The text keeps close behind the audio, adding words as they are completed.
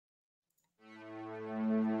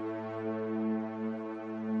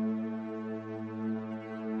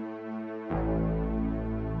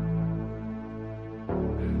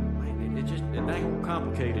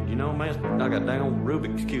complicated, you know, man. It's like a dang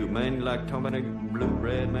Rubik's Cube, man. You like talking about blue,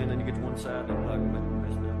 red, man, then you get to one side and like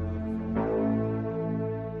messing up.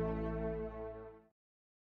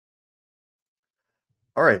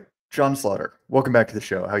 All right, John Slaughter, welcome back to the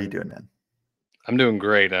show. How you doing, man? I'm doing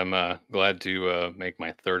great. I'm glad to make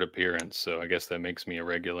my third appearance, so I guess that makes me a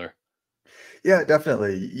regular. Yeah,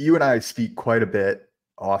 definitely. You and I speak quite a bit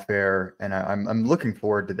off air, and I'm looking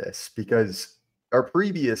forward to this because our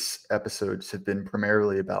previous episodes have been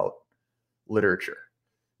primarily about literature.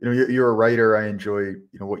 You're a writer. I enjoy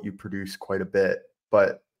what you produce quite a bit,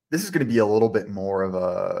 but this is going to be a little bit more of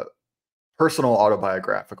a personal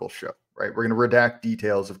autobiographical show, right? We're going to redact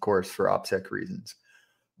details, of course, for OPSEC reasons,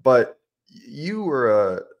 but you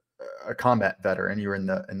were a combat veteran. You were in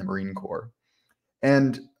the Marine Corps,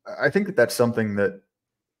 and I think that that's something that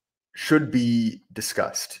should be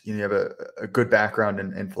discussed. You have a good background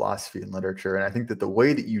in philosophy and literature, and I think that the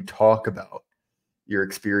way that you talk about your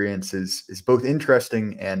experience is both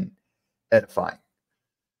interesting and edifying.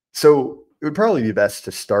 So it would probably be best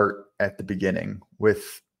to start at the beginning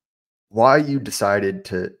with why you decided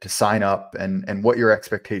to sign up and what your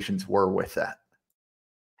expectations were with that.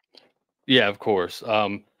 Yeah, of course.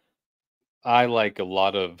 I, like a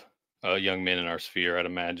lot of young men in our sphere, I'd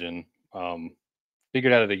imagine,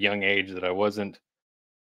 figured out at a young age that I wasn't.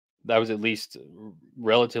 I was at least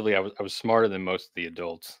relatively. I was smarter than most of the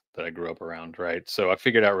adults that I grew up around, right? So I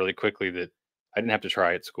figured out really quickly that I didn't have to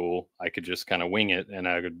try at school. I could just kind of wing it, and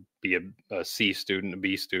I could be a C student, a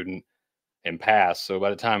B student, and pass. So by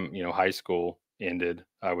the time high school ended,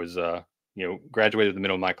 I was graduated the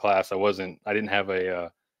middle of my class. I didn't have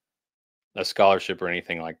a scholarship or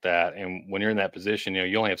anything like that. And when you're in that position,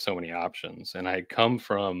 you only have so many options. And I had come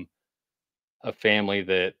from a family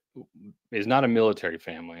that is not a military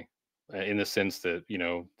family, in the sense that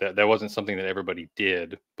that wasn't something that everybody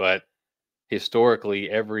did, but historically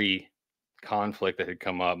every conflict that had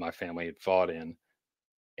come up, my family had fought in.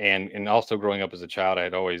 And also growing up as a child, I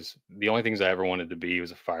had always, the only things I ever wanted to be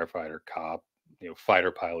was a firefighter, cop,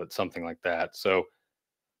 fighter pilot, something like that. So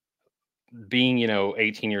being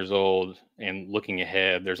 18 years old and looking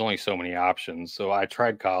ahead, there's only so many options. So I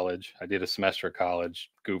tried college. I did a semester of college,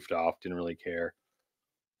 goofed off, didn't really care.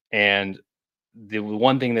 And the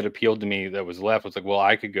one thing that appealed to me that was left was like, well,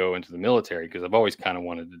 I could go into the military because I've always kind of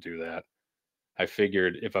wanted to do that. I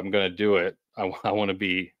figured if I'm going to do it, I want to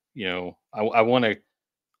be, I want to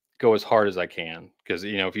go as hard as I can, because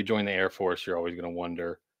if you join the Air Force, you're always going to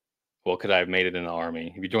wonder, well, could I have made it in the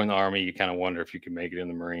Army? If you join the Army, you kind of wonder if you can make it in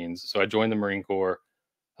the Marines. So I joined the Marine Corps.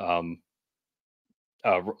 Um,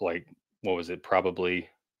 like, what was it? Probably,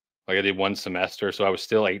 like, I did one semester, so I was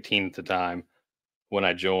still 18 at the time when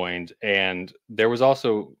I joined. And there was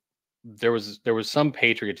some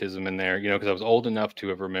patriotism in there, because I was old enough to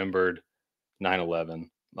have remembered 9/11.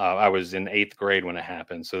 I was in 8th grade when it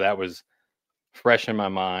happened, so that was fresh in my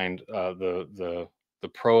mind. The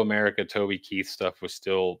pro America Toby Keith stuff was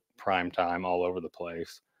still prime time all over the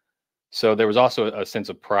place. So there was also a sense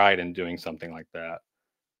of pride in doing something like that.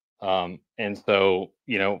 And so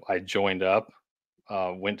I joined up,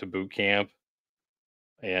 went to boot camp,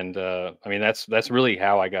 and I mean that's really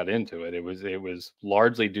how I got into it. It was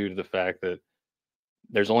largely due to the fact that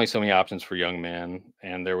there's only so many options for young men,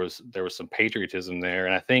 and there was some patriotism there.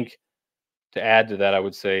 And I think, to add to that, I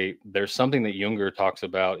would say there's something that Junger talks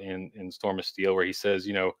about in Storm of Steel, where he says,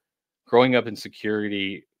 growing up in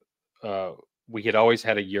security, uh, we had always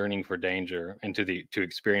had a yearning for danger and to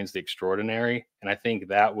experience the extraordinary. And I think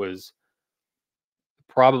that was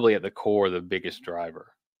probably at the core the biggest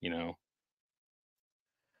driver.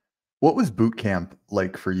 What was boot camp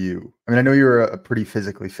like for you? I mean, I know you're a pretty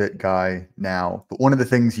physically fit guy now, but one of the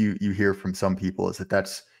things you hear from some people is that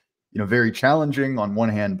that's, very challenging on one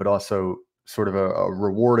hand, but also sort of a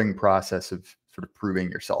rewarding process of sort of proving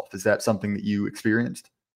yourself. Is that something that you experienced?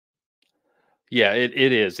 Yeah, it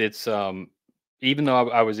is. It's even though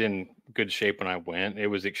I was in good shape when I went, it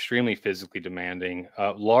was extremely physically demanding,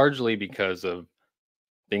 largely because of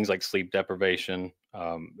things like sleep deprivation.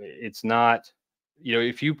 It's not,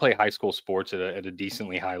 if you play high school sports at a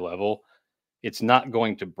decently high level, it's not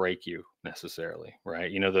going to break you necessarily,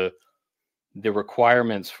 right? The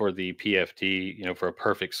requirements for the PFT, for a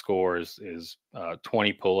perfect score is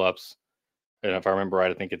 20 pull-ups, and if I remember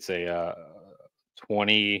right, I think it's a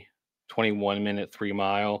 20 21-minute 3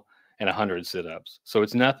 mile and 100 sit-ups. So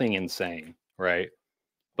it's nothing insane, right?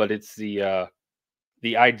 But it's the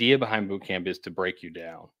idea behind boot camp is to break you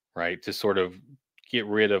down, right? To sort of get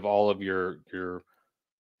rid of all of your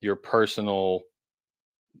personal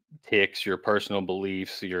ticks, your personal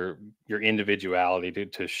beliefs, your individuality,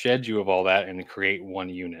 to shed you of all that and create one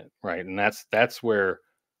unit, right? And that's where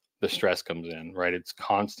the stress comes in, right? It's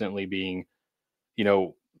constantly being, you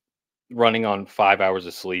know, running on 5 hours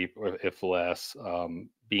of sleep, or if less,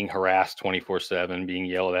 being harassed 24/7, being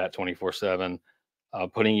yelled at 24/7,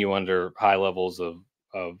 putting you under high levels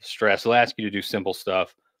of stress. They'll ask you to do simple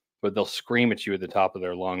stuff, but they'll scream at you at the top of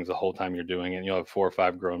their lungs the whole time you're doing it. And you'll have 4 or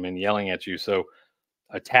 5 grown men yelling at you. So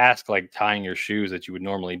a task like tying your shoes that you would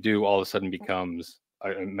normally do all of a sudden becomes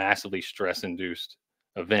a massively stress induced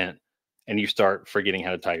event, and you start forgetting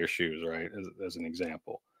how to tie your shoes, right? As an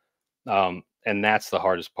example. And that's the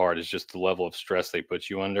hardest part, is just the level of stress they put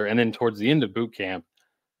you under. And then towards the end of boot camp,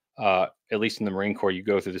 at least in the Marine Corps, you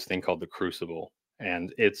go through this thing called the Crucible,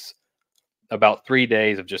 and it's about 3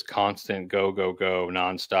 days of just constant go, go, go,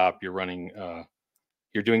 nonstop. You're running,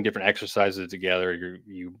 you're doing different exercises together.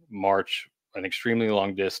 You march an extremely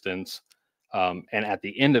long distance, and at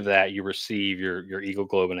the end of that, you receive your Eagle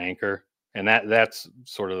Globe and Anchor, and that's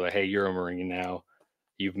sort of the, hey, you're a Marine now.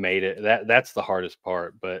 You've made it. That's the hardest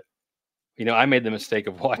part, but I made the mistake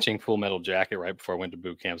of watching Full Metal Jacket right before I went to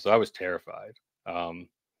boot camp, so I was terrified. Um,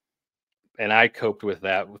 and I coped with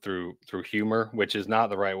that through humor, which is not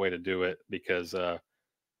the right way to do it, because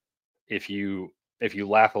if you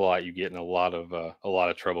laugh a lot, you get in a lot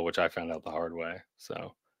of trouble, which I found out the hard way.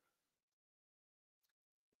 So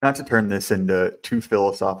Not to turn this into too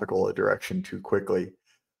philosophical a direction too quickly,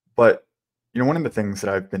 but one of the things that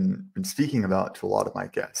I've been speaking about to a lot of my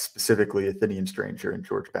guests, specifically Athenian Stranger and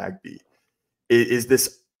George Bagby, is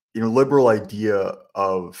this liberal idea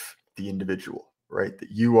of the individual, right? That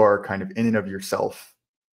you are kind of in and of yourself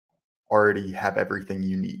already have everything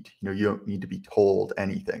you need. You don't need to be told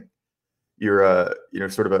anything. You're a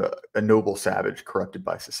sort of a noble savage corrupted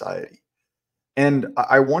by society. And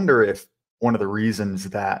I wonder if one of the reasons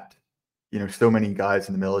that so many guys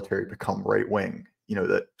in the military become right wing,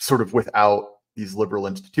 that sort of without these liberal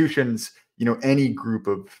institutions, any group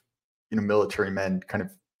of military men kind of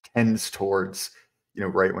tends towards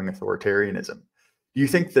right wing authoritarianism. Do you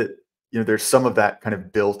think that there's some of that kind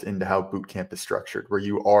of built into how boot camp is structured, where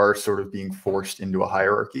you are sort of being forced into a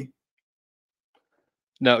hierarchy?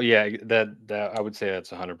 no, yeah, that I would say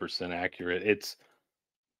that's 100% accurate.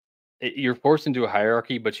 You're forced into a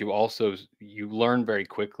hierarchy, but you learn very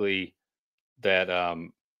quickly that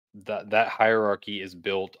that hierarchy is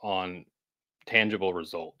built on tangible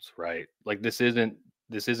results, right? Like this isn't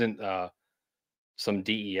some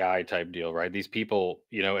DEI type deal, right? These people,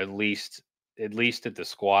 at least at the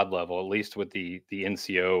squad level, at least with the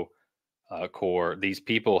NCO core, these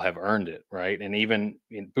people have earned it, right? And even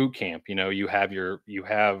in boot camp, you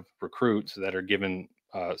have recruits that are given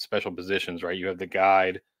special positions, right? You have the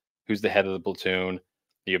guide, who's the head of the platoon.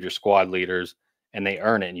 You have your squad leaders, and they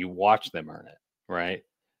earn it, and you watch them earn it, right?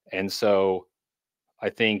 And so I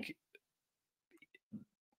think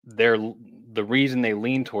they're the reason they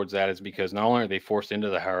lean towards that is because not only are they forced into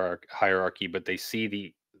the hierarchy, but they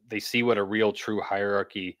see what a real true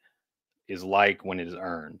hierarchy is like when it is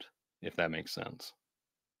earned, if that makes sense.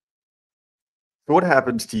 So what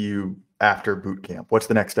happens to you after boot camp? What's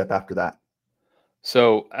the next step after that?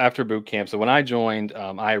 So after boot camp, so when I joined,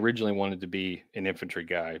 I originally wanted to be an infantry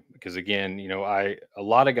guy because, again, a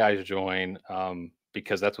lot of guys join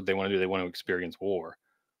because that's what they want to do. They want to experience war.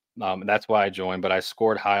 And that's why I joined. But I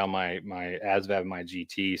scored high on my ASVAB and my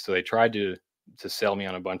GT, so they tried to sell me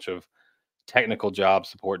on a bunch of technical jobs,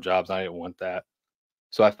 support jobs. I didn't want that,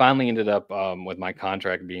 so I finally ended up with my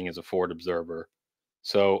contract being as a forward observer.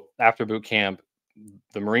 So after boot camp,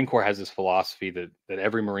 the Marine Corps has this philosophy that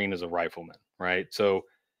every Marine is a rifleman, right? So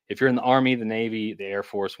if you're in the Army, the Navy, the Air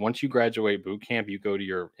Force, once you graduate boot camp, you go to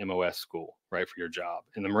your MOS school, right, for your job.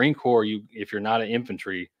 In the Marine Corps, if you're not an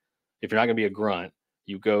infantry, if you're not going to be a grunt,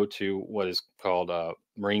 you go to what is called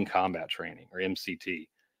Marine Combat Training, or MCT,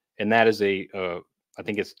 and that is I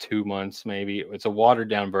think it's 2 months, maybe. It's a watered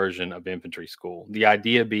down version of infantry school. The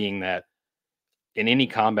idea being that in any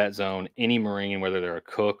combat zone, any Marine, whether they're a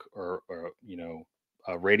cook or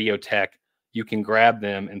a radio tech, you can grab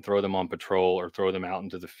them and throw them on patrol or throw them out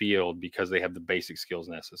into the field because they have the basic skills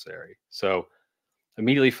necessary. So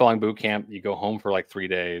immediately following boot camp, you go home for like 3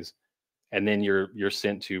 days, and then you're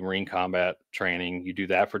sent to Marine combat training. You do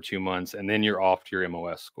that for 2 months, and then you're off to your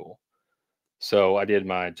MOS school. So I did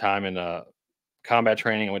my time in combat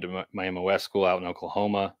training. I went to my MOS school out in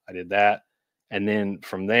Oklahoma. I did that. And then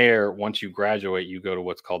from there, once you graduate, you go to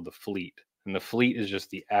what's called the fleet. And the fleet is just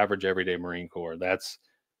the average everyday Marine Corps. That's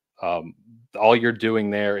um, all you're doing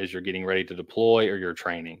there is you're getting ready to deploy or you're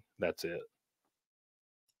training. That's it.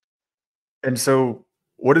 And so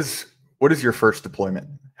what is your first deployment?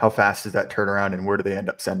 how fast does that turn around, and where do they end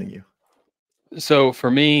up sending you? So for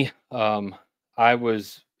me, I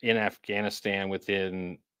was in Afghanistan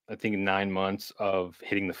within, I think, 9 months of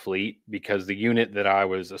hitting the fleet, because the unit that I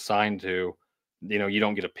was assigned to, you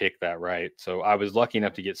don't get to pick that, right? So I was lucky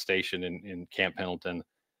enough to get stationed in Camp Pendleton,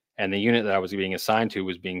 and the unit that I was being assigned to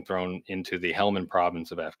was being thrown into the Helmand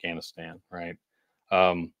province of Afghanistan, right?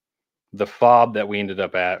 Um, the fob that we ended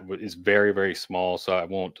up at is very, very small, so I don't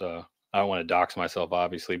want to dox myself,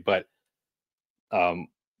 obviously, but um,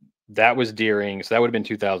 that was during, so that would have been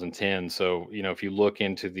 2010. So, if you look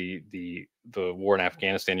into the war in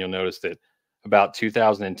Afghanistan, you'll notice that about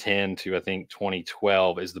 2010 to, I think,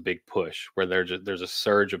 2012 is the big push, where there's a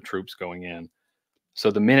surge of troops going in.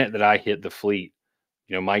 So the minute that I hit the fleet,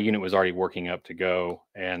 my unit was already working up to go,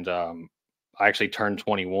 and I actually turned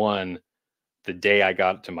 21 the day I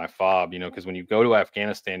got to my fob. Because when you go to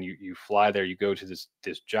Afghanistan, you fly there, you go to this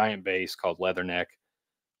giant base called Leatherneck.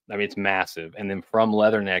 I mean, it's massive. And then from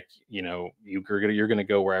Leatherneck, you're gonna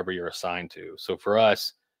go wherever you're assigned to. So for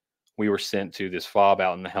us, we were sent to this fob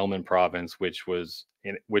out in the Helmand province, which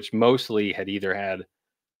mostly had either had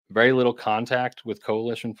very little contact with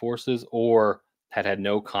coalition forces, or had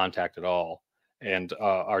no contact at all. And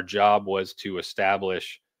our job was to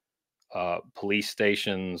establish police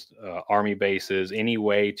stations, army bases, any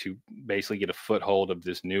way to basically get a foothold of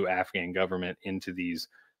this new Afghan government into these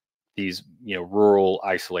rural,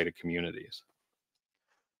 isolated communities.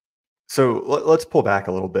 So let's pull back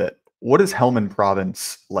a little bit. What is Helmand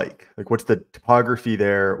Province like? Like, what's the topography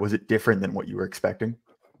there? Was it different than what you were expecting?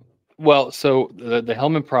 Well, so the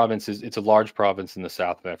Helmand province it's a large province in the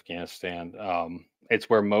south of Afghanistan. It's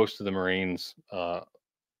where most of the Marines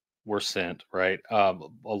were sent, right? A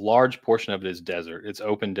large portion of it is desert. It's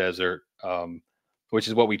open desert, which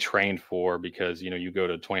is what we trained for, because you go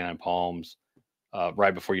to 29 Palms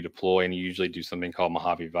right before you deploy, and you usually do something called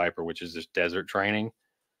Mojave Viper, which is just desert training.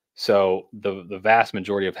 So the vast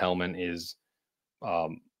majority of Helmand is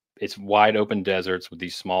it's wide open deserts with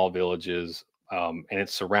these small villages, and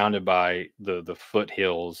it's surrounded by the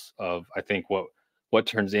foothills of, I think, what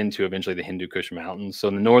turns into eventually the Hindu Kush Mountains. So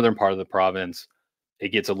in the northern part of the province,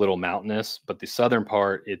 it gets a little mountainous, but the southern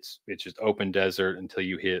part, it's just open desert until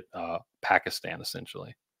you hit Pakistan,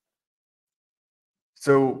 essentially.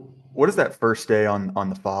 So what does that first day on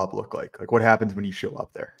the fob look like? Like, what happens when you show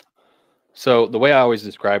up there? So the way I always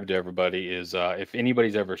describe it to everybody is, if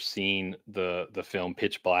anybody's ever seen the film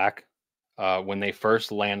Pitch Black, when they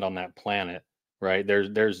first land on that planet, right?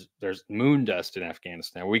 There's moon dust in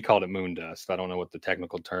Afghanistan. We called it moon dust. I don't know what the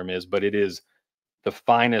technical term is, but it is the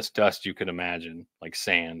finest dust you could imagine, like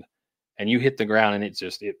sand. And you hit the ground, and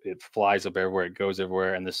it flies up everywhere, it goes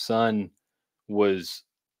everywhere, and the sun was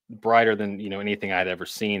brighter than anything I'd ever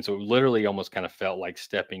seen. So it literally almost kind of felt like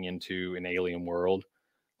stepping into an alien world.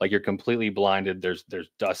 Like, you're completely blinded. There's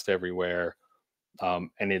dust everywhere, and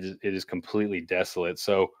it is completely desolate.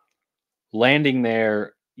 So landing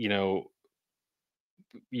there,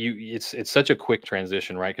 it's such a quick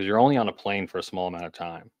transition, right? Because you're only on a plane for a small amount of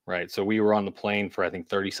time, right? So we were on the plane for, I think,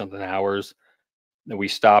 30 something hours. Then we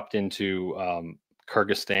stopped into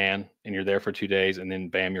Kyrgyzstan, and you're there for 2 days, and then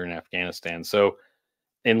bam, you're in Afghanistan. So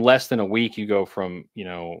in less than a week, you go from,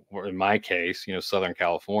 or in my case, Southern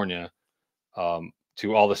California,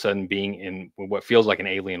 to all of a sudden being in what feels like an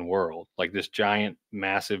alien world, like this giant,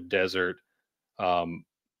 massive desert, um,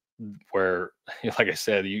 where, like I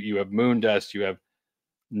said, you have moon dust, you have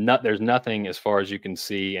there's nothing as far as you can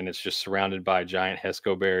see, and it's just surrounded by giant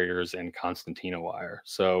HESCO barriers and concertina wire.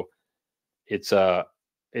 So it's a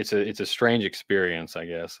it's a strange experience, I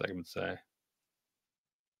guess I would say.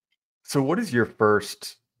 So what is your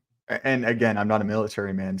first, and again, I'm not a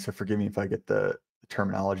military man, so forgive me if I get the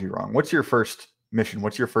terminology wrong. What's your first mission?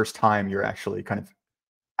 What's your first time you're actually kind of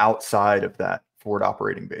outside of that forward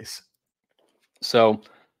operating base? So,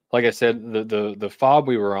 like I said, the fob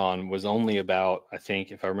we were on was only about, I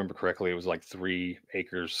think, if I remember correctly, it was like 3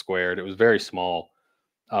 acres squared. It was very small,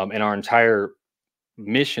 and our entire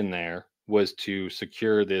mission there was to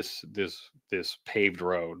secure this paved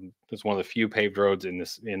road. It's one of the few paved roads in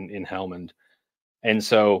Helmand. And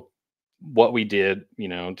so what we did,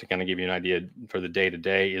 to kind of give you an idea for the day to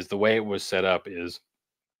day, is the way it was set up is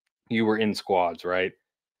you were in squads, right?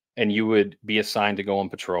 And you would be assigned to go on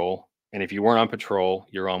patrol. And if you weren't on patrol,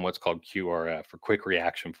 you're on what's called QRF, or Quick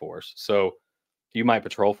Reaction Force. So you might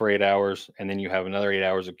patrol for 8 hours, and then you have another 8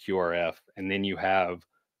 hours of QRF, and then you have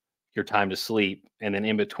your time to sleep. And then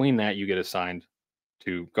in between that, you get assigned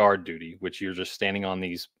to guard duty, which you're just standing on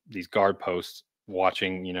these guard posts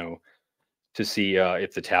watching, to see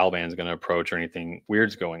if the Taliban is going to approach or anything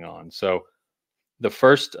weird's going on. So the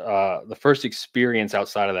first experience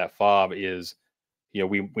outside of that fob is,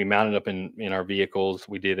 we mounted up in our vehicles.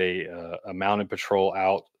 We did a mounted patrol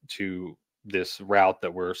out to this route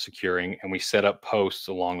that we're securing, and we set up posts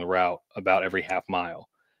along the route about every half mile.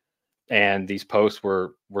 And these posts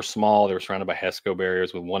were small. They were surrounded by HESCO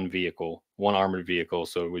barriers with one armored vehicle.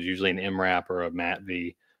 So it was usually an MRAP or a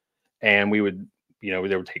MATV. And we would, they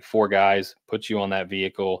would take 4 guys, put you on that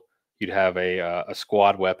vehicle. You'd have a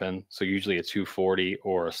squad weapon, so usually a 240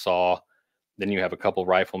 or a saw. Then you have a couple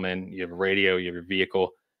riflemen, you have a radio, you have your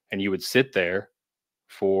vehicle, and you would sit there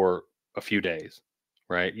for a few days,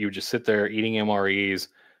 right? You would just sit there eating MREs,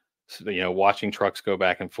 watching trucks go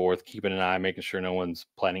back and forth, keeping an eye, making sure no one's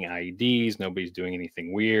planting IEDs, nobody's doing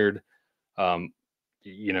anything weird.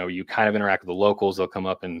 You kind of interact with the locals. They'll come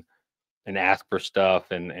up and ask for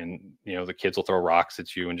stuff, and the kids will throw rocks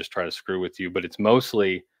at you and just try to screw with you. But it's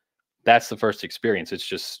mostly, that's the first experience. It's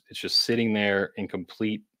just sitting there in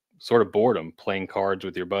complete sort of boredom, playing cards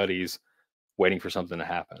with your buddies, waiting for something to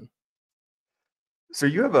happen. So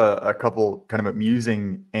you have a couple kind of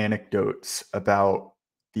amusing anecdotes about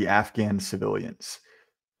the Afghan civilians.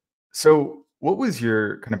 So what was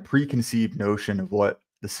your kind of preconceived notion of what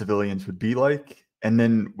the civilians would be like? And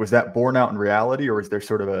then was that borne out in reality, or was there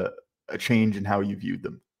sort of a change in how you viewed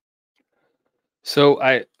them? So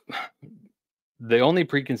the only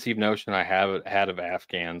preconceived notion I had of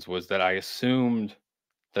Afghans was that I assumed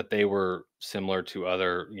that they were similar to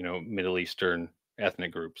other, Middle Eastern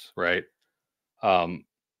ethnic groups, right?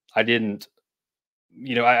 I didn't,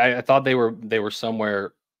 I thought they were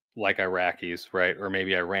somewhere like Iraqis, right? Or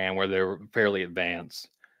maybe Iran, where they were fairly advanced.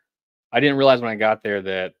 I didn't realize when I got there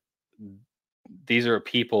that these are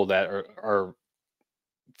people that are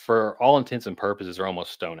for all intents and purposes, are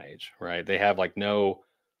almost Stone Age, right? They have like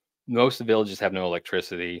most of the villages have no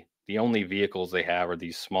electricity. The only vehicles they have are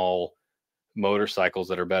these small motorcycles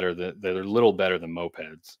that are little better than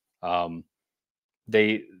mopeds.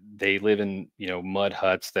 They live in mud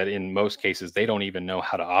huts that in most cases they don't even know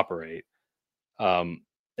how to operate,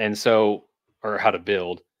 and so, or how to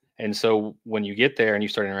build. And so when you get there and you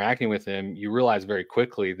start interacting with them, you realize very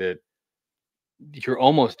quickly that you're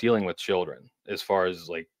almost dealing with children as far as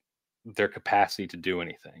like their capacity to do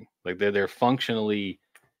anything. Like they're functionally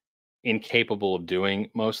incapable of doing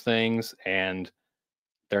most things, and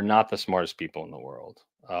they're not the smartest people in the world.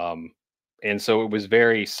 And so it was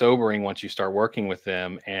very sobering once you start working with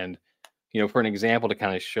them. And for an example, to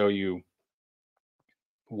kind of show you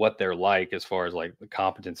what they're like as far as like the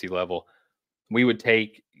competency level, we would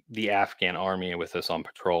take the Afghan army with us on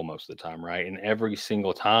patrol most of the time, right? And every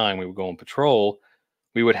single time we would go on patrol,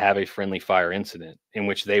 we would have a friendly fire incident in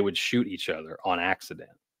which they would shoot each other on accident.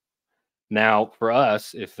 Now, for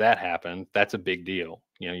us, if that happened, that's a big deal.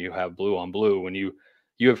 You have blue on blue. When you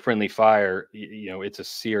have friendly fire, it's a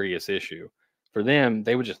serious issue. For them,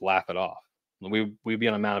 they would just laugh it off. We'd be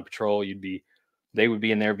on a mounted patrol. They would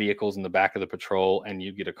be in their vehicles in the back of the patrol, and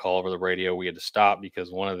you'd get a call over the radio. We had to stop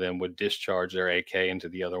because one of them would discharge their AK into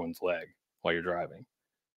the other one's leg while you're driving.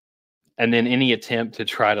 And then any attempt to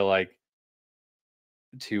try to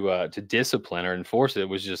to discipline or enforce it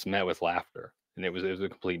was just met with laughter, and it was a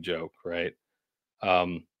complete joke, right?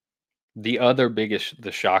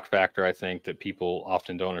 The shock factor I think that people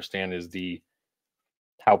often don't understand is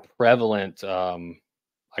how prevalent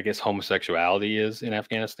I guess homosexuality is in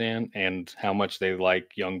Afghanistan, and how much they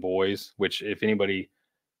like young boys. Which, if anybody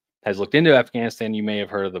has looked into Afghanistan, you may have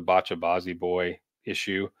heard of the Bachabazi boy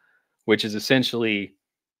issue, which is essentially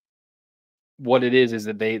what it is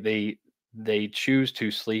that they choose to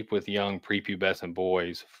sleep with young prepubescent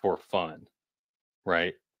boys for fun,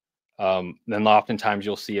 right? Then oftentimes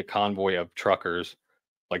you'll see a convoy of truckers,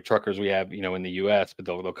 like truckers we have, in the U.S., but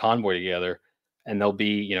they'll convoy together, and there'll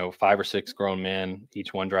be 5 or 6 grown men,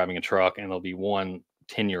 each one driving a truck, and there'll be one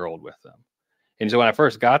 10-year-old with them. And so when I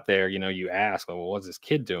first got there, you ask, well, what's this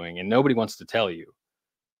kid doing? And nobody wants to tell you.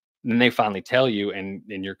 And then they finally tell you, and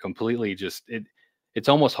you're completely it's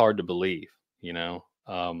almost hard to believe,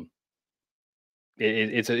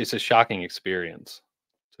 it's a shocking experience,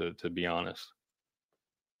 to be honest.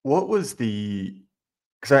 What was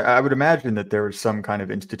because I would imagine that there was some kind of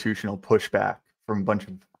institutional pushback from a bunch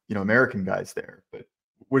of, American guys there, but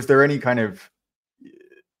was there any kind of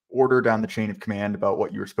order down the chain of command about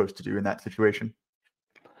what you were supposed to do in that situation?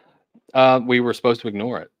 We were supposed to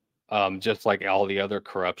ignore it, just like all the other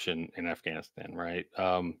corruption in Afghanistan, right?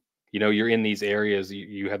 You're in these areas,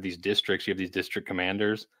 you have these districts, you have these district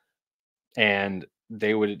commanders, and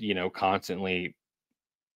they would, constantly,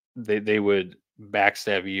 they would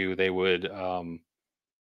backstab you.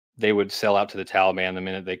 they would sell out to the Taliban the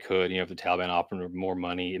minute they could. If the Taliban offered more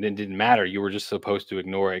money, and it didn't matter. You were just supposed to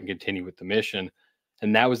ignore it and continue with the mission.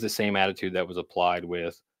 And that was the same attitude that was applied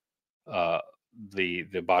with uh, the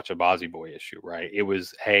Bachabazi boy issue, right? It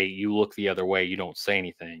was, hey, you look the other way, you don't say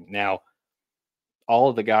anything. Now, all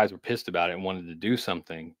of the guys were pissed about it and wanted to do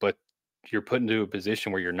something, but you're put into a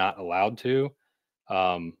position where you're not allowed to.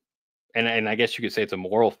 Um, and I guess you could say it's a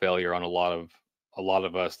moral failure on a lot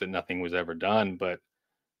of us that nothing was ever done, but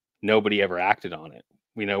nobody ever acted on it.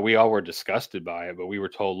 We all were disgusted by it, but we were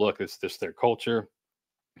told, look, it's just their culture.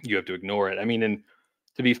 You have to ignore it. I mean, and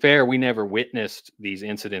to be fair, we never witnessed these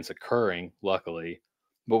incidents occurring, luckily,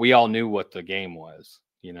 but we all knew what the game was.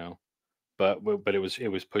 But it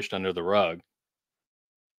was pushed under the rug.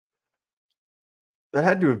 That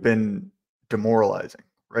had to have been demoralizing,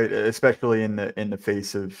 right? Especially in the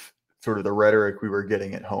face of sort of the rhetoric we were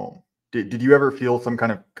getting at home. Did you ever feel some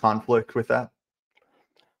kind of conflict with that?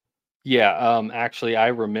 Yeah, actually, I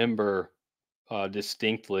remember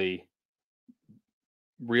distinctly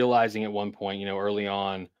realizing at one point, early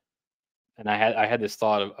on, and I had this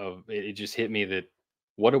thought of it, it just hit me that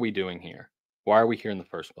what are we doing here? Why are we here in the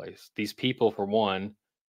first place? These people, for one,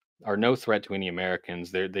 are no threat to any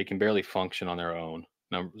Americans. They can barely function on their own.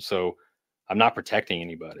 So I'm not protecting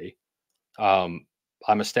anybody. Um,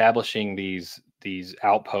 I'm establishing these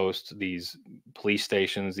outposts, these police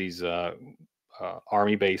stations, these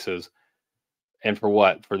army bases, and for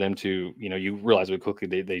what? For them to, you realize very quickly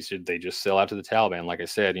they just sell out to the Taliban. Like I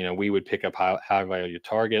said, we would pick up high value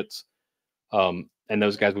targets, and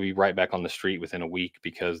those guys would be right back on the street within a week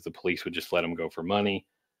because the police would just let them go for money.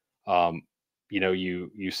 Um,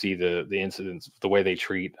 you see the incidents, the way they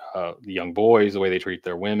treat the young boys, the way they treat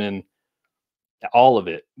their women, all of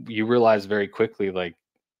it. You realize very quickly, like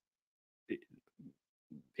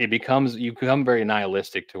you become very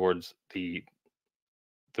nihilistic towards the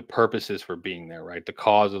purposes for being there, right? The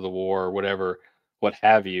cause of the war, or whatever, what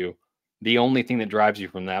have you. The only thing that drives you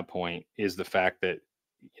from that point is the fact that,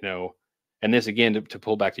 and this again to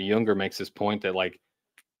pull back to Younger makes this point that like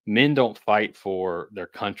men don't fight for their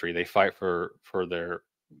country; they fight for the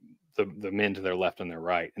men to their left and their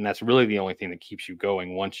right, and that's really the only thing that keeps you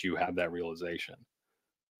going once you have that realization.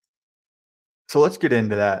 So let's get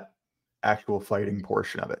into that actual fighting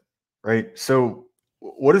portion of it, right? So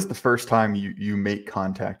what is the first time you make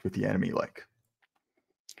contact with the enemy like?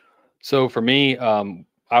 So for me,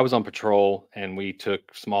 I was on patrol and we took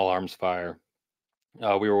small arms fire.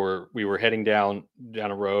 We were heading down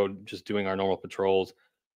a road, just doing our normal patrols.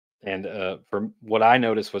 And for what I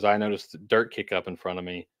noticed dirt kick up in front of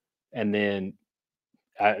me, and then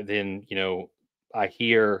I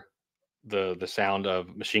hear the sound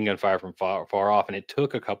of machine gun fire from far off, and it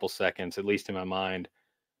took a couple seconds, at least in my mind,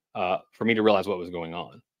 for me to realize what was going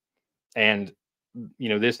on. And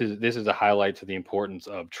this is a highlight to the importance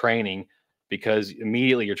of training, because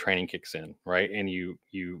immediately your training kicks in, right? And you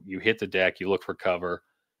hit the deck, you look for cover,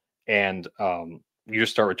 and you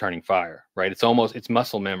just start returning fire, right? It's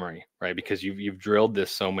muscle memory, right? Because you've drilled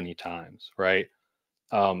this so many times, right?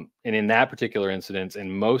 And in that particular incident,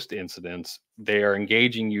 and most incidents, they are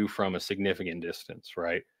engaging you from a significant distance,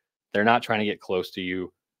 right? They're not trying to get close to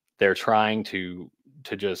you. They're trying to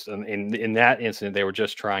just in that incident, they were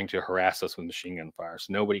just trying to harass us with machine gun fire.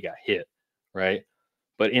 So nobody got hit, right?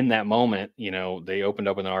 But in that moment, they opened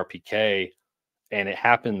up with an RPK, and it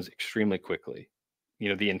happens extremely quickly.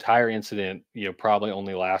 The entire incident, probably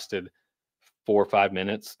only lasted 4 or 5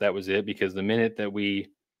 minutes. That was it, because the minute that we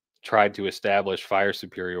tried to establish fire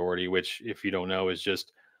superiority, which, if you don't know, is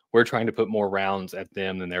just we're trying to put more rounds at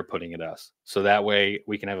them than they're putting at us. So that way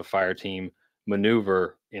we can have a fire team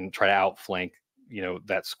maneuver and try to outflank,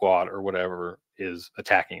 that squad or whatever is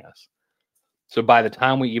attacking us. So by the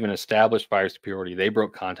time we even established fire superiority, they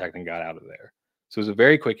broke contact and got out of there. So it was a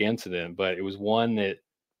very quick incident, but it was one that,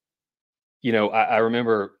 I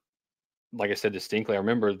remember, like I said distinctly, I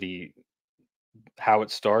remember how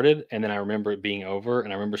it started, and then I remember it being over,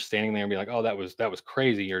 and I remember standing there and being like, "Oh, that was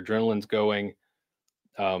crazy." Your adrenaline's going.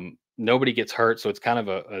 Nobody gets hurt, so it's kind of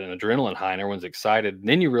an adrenaline high, and everyone's excited. And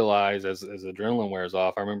then you realize, as adrenaline wears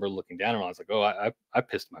off, I remember looking down and I was like, "Oh, I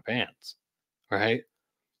pissed my pants," right?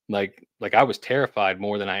 Like I was terrified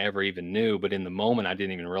more than I ever even knew, but in the moment, I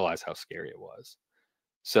didn't even realize how scary it was.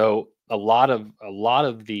 So a lot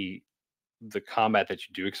of the combat that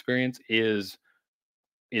you do experience is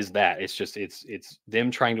that it's them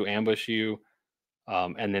trying to ambush you,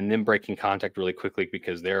 and then them breaking contact really quickly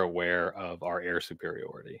because they're aware of our air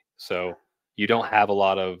superiority. So you don't have a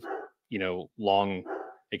lot of long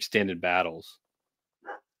extended battles.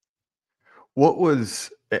 What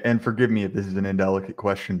was, and forgive me if this is an indelicate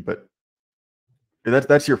question, but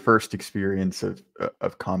That's your first experience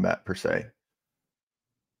of combat per se.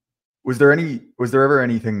 Was there ever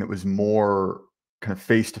anything that was more kind of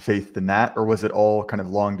face to face than that, or was it all kind of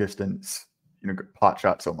long distance, pot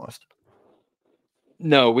shots almost?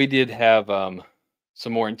 No, we did have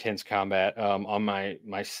some more intense combat. On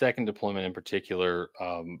my second deployment in particular,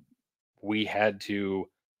 we had to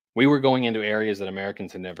we were going into areas that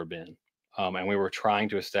Americans had never been, and we were trying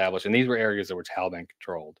to establish. And these were areas that were Taliban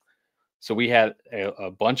controlled. So we had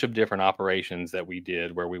a bunch of different operations that we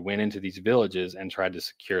did where we went into these villages and tried to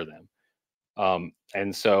secure them.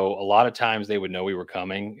 And so a lot of times they would know we were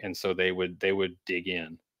coming, and so they would dig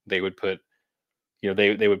in. They would put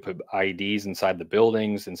they would put IEDs inside the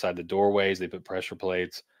buildings, inside the doorways. They put pressure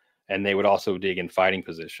plates, and they would also dig in fighting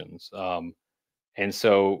positions. And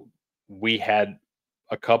so we had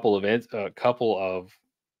a couple of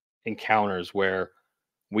encounters where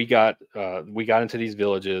we got into these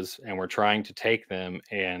villages and we're trying to take them.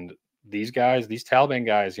 And these Taliban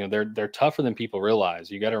guys, they're tougher than people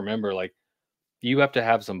realize. You got to remember, like, you have to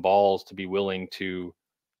have some balls to be willing to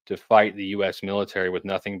fight the U.S. military with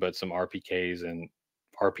nothing but some RPKs and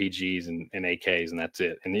RPGs and AKs, and that's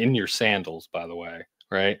it. And in your sandals, by the way,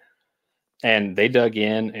 right? And they dug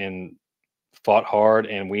in and fought hard,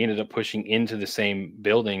 and we ended up pushing into the same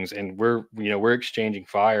buildings. And we're exchanging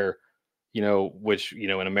fire, which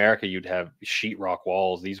in America you'd have sheetrock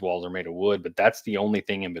walls. These walls are made of wood, but that's the only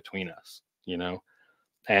thing in between us.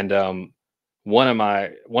 And one of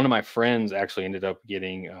my friends actually ended up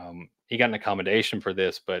getting he got an accommodation for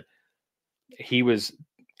this, but he was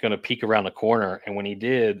going to peek around the corner, and when he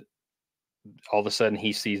did, all of a sudden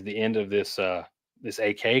he sees the end of this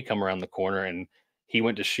AK come around the corner, and he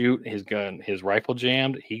went to shoot his rifle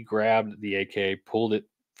jammed. He grabbed the AK, pulled it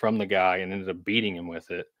from the guy, and ended up beating him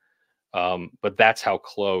with it. But that's how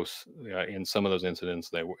close in some of those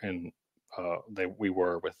incidents we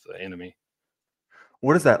were with the enemy.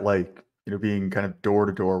 What is that like, being kind of door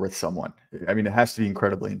to door with someone? I mean, it has to be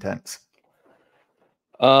incredibly intense.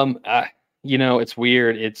 It's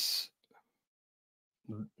weird.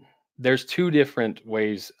 There's two different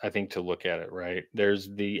ways, I think, to look at it, right? There's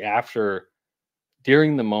the after,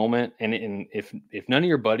 during the moment, and if none of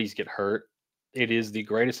your buddies get hurt, it is the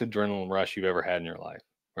greatest adrenaline rush you've ever had in your life,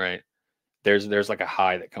 right? There's like a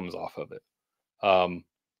high that comes off of it.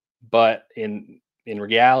 But in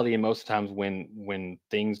reality, and most times when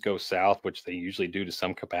things go south, which they usually do to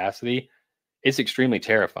some capacity, it's extremely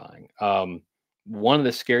terrifying. One of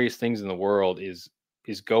the scariest things in the world is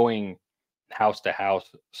going house to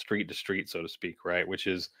house, street to street, so to speak, right? Which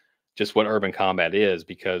is just what urban combat is,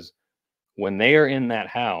 because when they are in that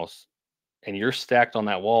house and you're stacked on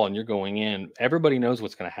that wall and you're going in, everybody knows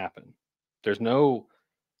what's going to happen. There's no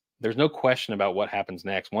question about what happens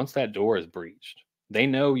next. Once that door is breached, they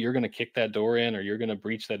know you're going to kick that door in, or you're going to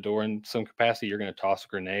breach that door in some capacity. You're going to toss a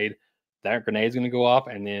grenade. That grenade's going to go off,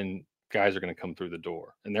 and then guys are going to come through the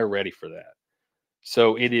door, and they're ready for that.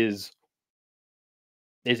 So it's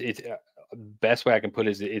best way I can put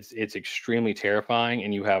it is it's extremely terrifying,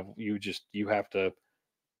 and you have to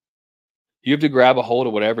grab a hold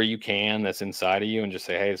of whatever you can that's inside of you and just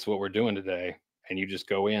say, hey, this is what we're doing today. And you just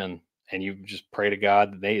go in and you just pray to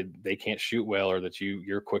God that they can't shoot well, or that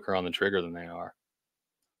you're quicker on the trigger than they are.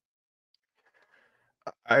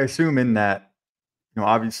 I assume in that,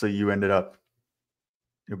 obviously you ended up,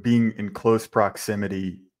 being in close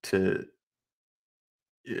proximity to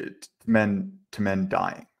men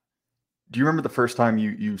dying. Do you remember the first time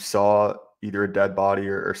you saw either a dead body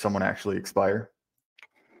or someone actually expire?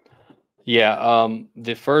 Yeah.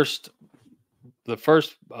 The first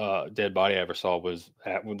dead body I ever saw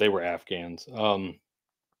they were Afghans. I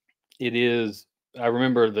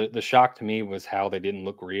remember the shock to me was how they didn't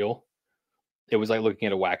look real. It was like looking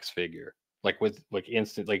at a wax figure, like with like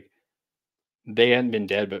instant, like they hadn't been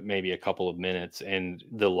dead but maybe a couple of minutes, and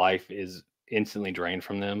the life is instantly drained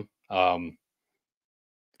from them.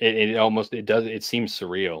 It seems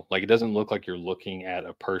surreal. Like, it doesn't look like you're looking at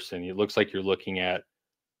a person. It looks like you're looking at,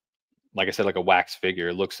 like I said, like a wax figure.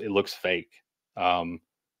 It looks fake.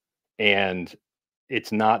 And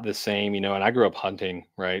it's not the same, and I grew up hunting,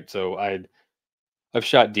 right? So I've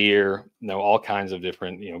shot deer, all kinds of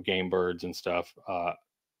different, game birds and stuff.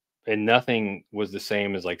 And nothing was the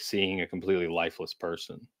same as like seeing a completely lifeless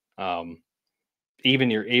person.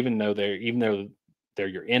 Even though they're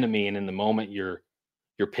your enemy, and in the moment you're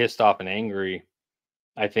pissed off and angry,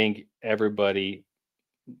 I think everybody,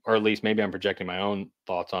 or at least maybe I'm projecting my own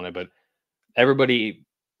thoughts on it, but everybody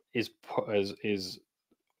is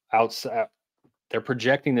outside. They're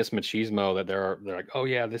projecting this machismo that they're like, oh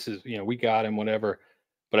yeah, this is, we got him, whatever.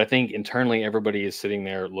 But I think internally everybody is sitting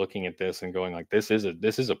there looking at this and going like, this is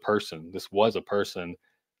a person. This was a person.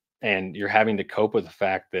 And you're having to cope with the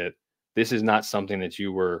fact that this is not something that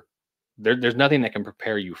you were there's nothing that can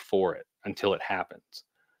prepare you for it until it happens.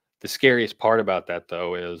 The scariest part about that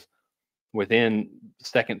though is within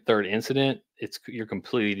second, third incident, you're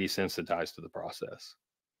completely desensitized to the process.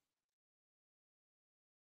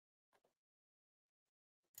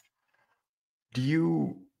 Do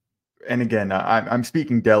you, and again, I'm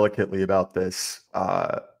speaking delicately about this,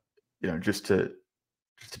 just to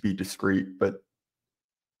be discreet, but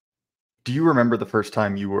do you remember the first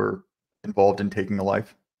time you were involved in taking a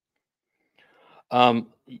life?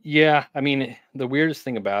 Yeah, I mean, the weirdest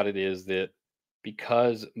thing about it is that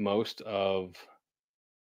because most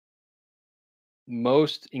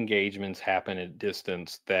engagements happen at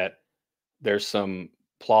distance, that there's some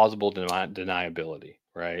plausible deniability,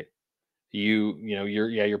 right?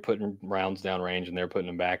 You're putting rounds down range and they're putting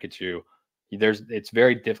them back at you. It's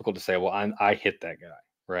very difficult to say, well, I hit that guy,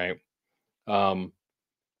 right? Um,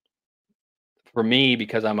 for me,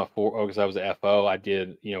 because because I was a FO, I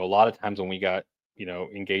did, a lot of times when we got,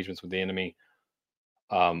 engagements with the enemy,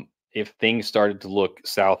 if things started to look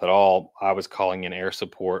south at all, I was calling in air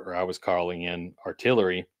support or I was calling in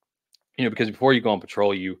artillery, because before you go on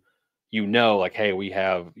patrol, like, hey, we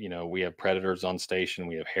have predators on station,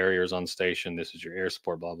 we have harriers on station, this is your air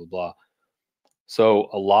support, blah, blah, blah. So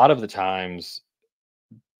a lot of the times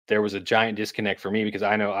there was a giant disconnect for me because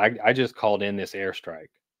I know I just called in this airstrike.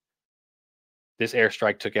 This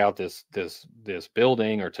airstrike took out this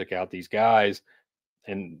building or took out these guys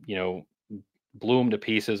and blew them to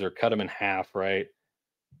pieces or cut them in half, right?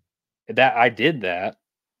 That I did that,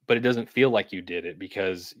 but it doesn't feel like you did it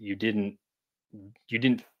because you didn't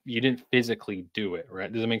physically do it,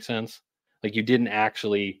 right? Does it make sense? Like you didn't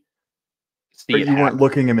actually see But it you weren't happen.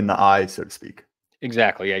 looking him in the eye, so to speak.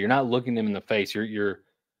 Exactly. Yeah, you're not looking them in the face. You're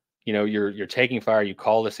taking fire. You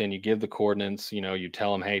call this in. You give the coordinates. You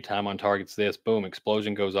tell them, hey, time on target's this. Boom,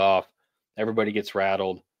 explosion goes off. Everybody gets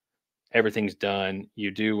rattled. Everything's done.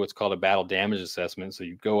 You do what's called a battle damage assessment. So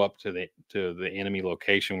you go up to the enemy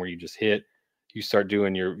location where you just hit. You start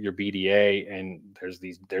doing your BDA, and there's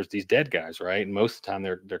these dead guys, right? And most of the time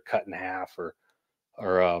they're cut in half or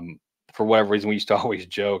for whatever reason we used to always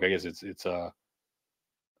joke. I guess it's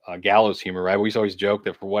gallows humor, right? We used to always joke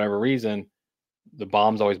that for whatever reason the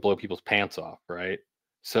bombs always blow people's pants off, right?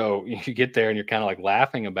 So you get there and you're kind of like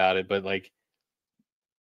laughing about it, but like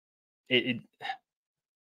it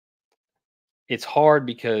it's hard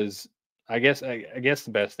because I guess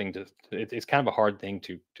the best thing it's kind of a hard thing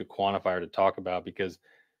to quantify or to talk about because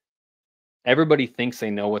everybody thinks they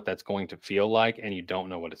know what that's going to feel like and you don't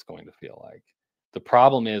know what it's going to feel like. The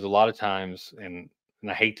problem is a lot of times, and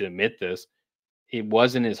I hate to admit this, it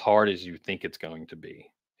wasn't as hard as you think it's going to be.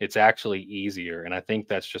 It's actually easier, and I think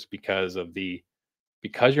that's just because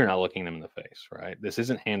you're not looking them in the face, right? This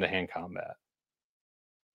isn't hand to hand combat.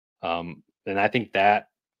 And I think that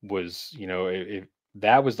was,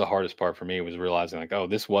 that was the hardest part for me was realizing like, oh,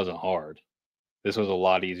 this wasn't hard. This was a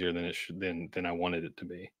lot easier than it should than I wanted it to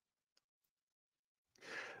be.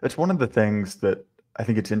 That's one of the things that I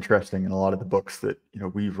think it's interesting in a lot of the books that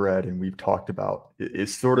we've read and we've talked about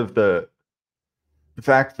is sort of the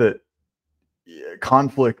fact that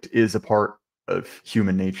conflict is a part of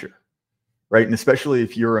human nature, right? And especially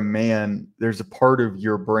if you're a man, there's a part of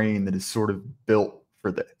your brain that is sort of built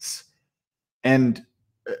for this. And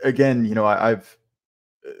again, I've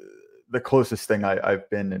the closest thing I've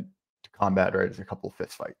been to combat, right, is a couple of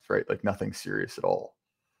fist fights, right? Like nothing serious at all.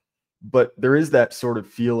 But there is that sort of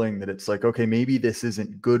feeling that it's like, okay, maybe this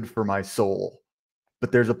isn't good for my soul,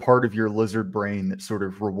 but there's a part of your lizard brain that sort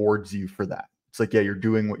of rewards you for that. It's like, yeah, you're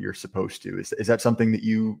doing what you're supposed to. Is that something that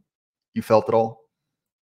you felt at all?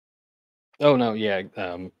 Oh no, yeah.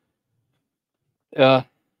 Uh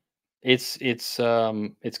it's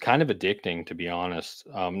kind of addicting to be honest.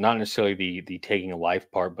 Not necessarily the taking a life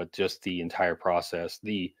part, but just the entire process.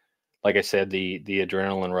 Like I said, the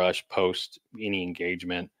adrenaline rush post any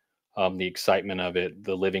engagement, the excitement of it,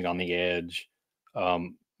 the living on the edge.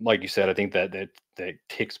 Like you said, I think that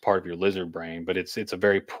ticks part of your lizard brain, but it's a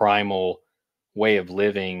very primal way of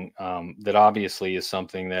living that obviously is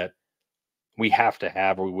something that we have to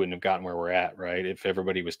have or we wouldn't have gotten where we're at, right? If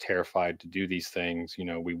everybody was terrified to do these things,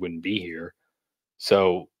 we wouldn't be here.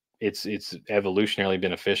 So it's evolutionarily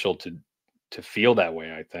beneficial to feel that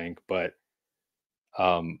way, I think. But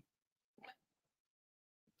um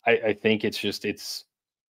I think it's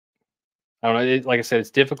I don't know, like I said, it's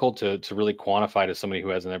difficult to really quantify to somebody who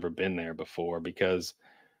hasn't ever been there before because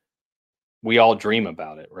we all dream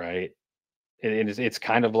about it, right? it's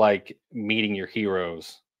kind of like meeting your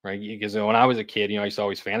heroes, right? Because when I was a kid, I used to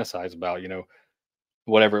always fantasize about,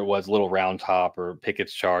 whatever it was, Little Round Top or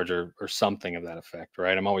Pickett's Charge or something of that effect,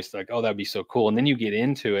 right? I'm always like, oh, that'd be so cool. And then you get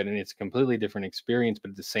into it and it's a completely different experience, but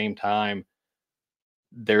at the same time,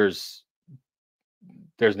 there's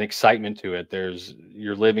there's an excitement to it.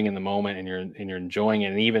 You're living in the moment and you're enjoying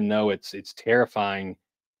it. And even though it's terrifying,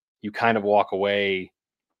 you kind of walk away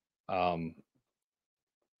um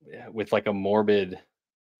with like a morbid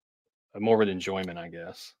enjoyment, I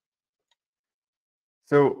guess.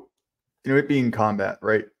 So, it being combat,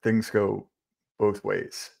 right? Things go both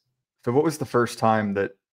ways. So, what was the first time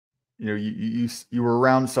that you were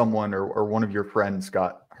around someone or one of your friends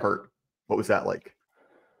got hurt? What was that like?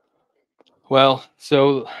 Well,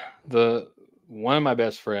 so the one of my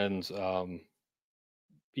best friends,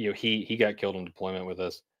 he got killed in deployment with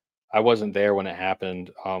us. I wasn't there when it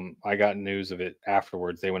happened. I got news of it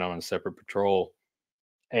afterwards. They went on a separate patrol,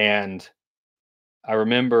 and I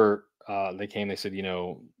remember they came. They said,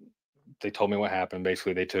 they told me what happened.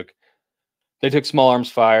 Basically, they took small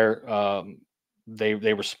arms fire. They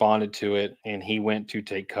responded to it, and he went to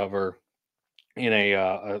take cover in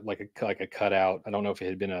like a cutout. I don't know if it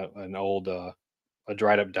had been an old a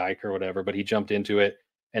dried up dike or whatever, but he jumped into it,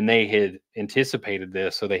 and they had anticipated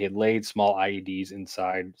this, so they had laid small IEDs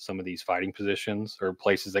inside some of these fighting positions or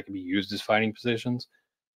places that could be used as fighting positions.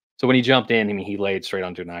 So when he jumped in, I mean, he laid straight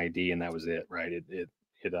onto an IED, and that was it, right?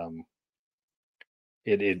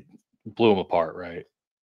 It blew him apart, right?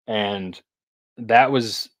 And that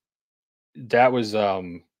was that was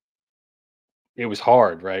it was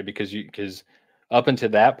hard, right? Because up until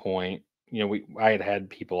that point, I had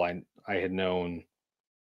people I had known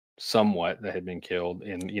somewhat that had been killed,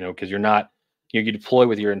 and because you're not you deploy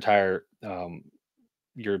with your entire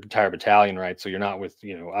battalion, right? So you're not with,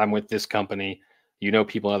 I'm with this company,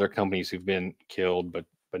 people in other companies who've been killed, but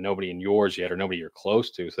nobody in yours yet, or nobody you're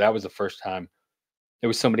close to. So that was the first time it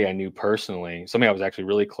was somebody I knew personally, somebody I was actually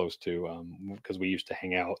really close to, because we used to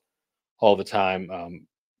hang out all the time,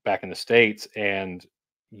 back in the States. And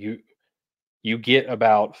you you get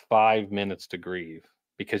about 5 minutes to grieve,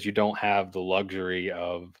 because you don't have the luxury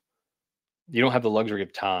of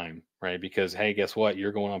time, right? Because, hey, guess what?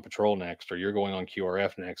 You're going on patrol next, or you're going on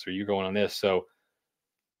QRF next, or you're going on this. So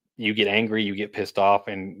you get angry, you get pissed off,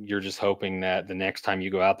 and you're just hoping that the next time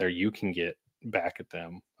you go out there, you can get back at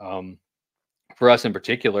them. For us in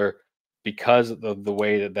particular, because of the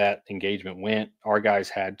way that engagement went, our guys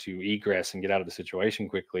had to egress and get out of the situation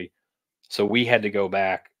quickly. So we had to go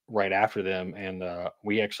back right after them, and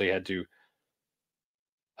we actually had to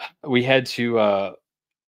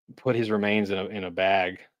put his remains in a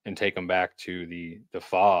bag and take him back to the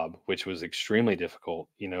fob, which was extremely difficult,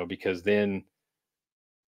 because then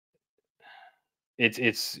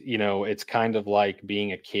it's kind of like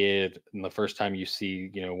being a kid and the first time you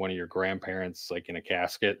see, one of your grandparents like in a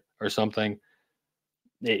casket or something.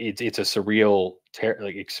 It's a surreal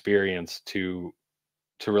like experience to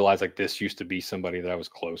realize like this used to be somebody that I was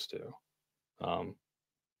close to. Um,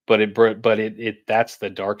 but that's the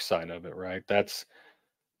dark side of it, right? That's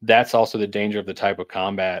also the danger of the type of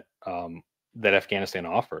combat, that Afghanistan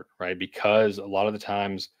offered, right? Because a lot of the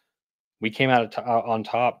times we came on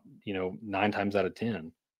top, 9 times out of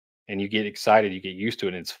 10, and you get excited, you get used to it,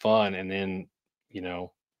 and it's fun. And then, you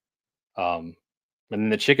know, um, and then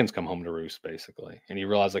the chickens come home to roost, basically, and you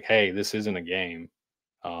realize like, hey, this isn't a game,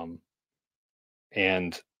 um,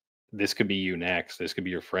 and this could be you next. This could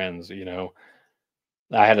be your friends.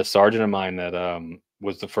 I had a sergeant of mine that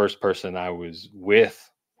was the first person I was with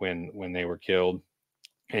when they were killed,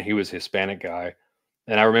 and he was a Hispanic guy.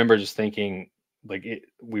 And I remember just thinking, like,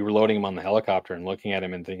 we were loading him on the helicopter and looking at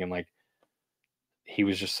him and thinking, like, he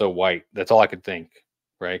was just so white. That's all I could think,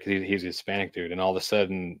 right? Because he's a Hispanic dude, and all of a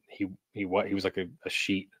sudden he was like a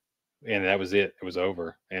sheet, and that was it. It was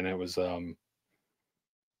over, and it was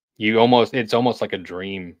it's almost like a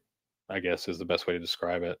dream, I guess is the best way to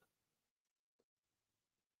describe it.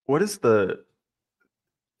 What is the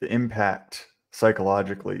impact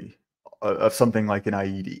psychologically of something like an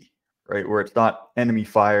IED, right? Where it's not enemy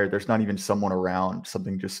fire, there's not even someone around,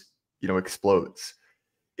 something just, explodes.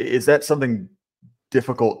 Is that something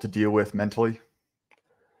difficult to deal with mentally?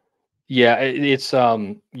 Yeah, it's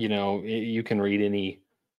you can read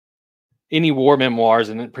any war memoirs,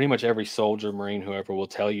 and pretty much every soldier, marine, whoever will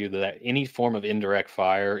tell you that any form of indirect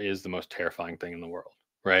fire is the most terrifying thing in the world,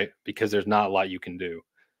 right? Because there's not a lot you can do.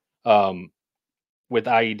 Um, with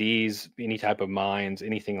IEDs, any type of mines,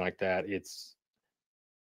 anything like that,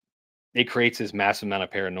 it creates this massive amount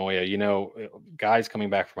of paranoia. Guys coming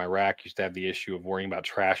back from Iraq used to have the issue of worrying about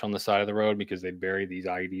trash on the side of the road because they'd bury these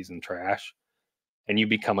IEDs in trash. and you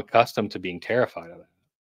become accustomed to being terrified of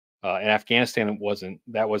that. In Afghanistan,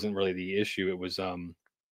 that wasn't really the issue. It was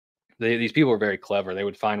these people were very clever. They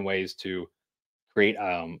would find ways to create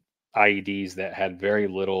IEDs that had very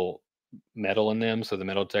little metal in them, so the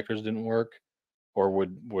metal detectors didn't work, or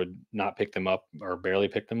would not pick them up or barely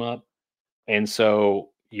pick them up. And so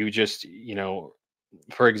you just,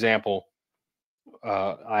 for example,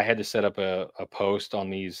 I had to set up a post on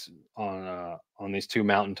these two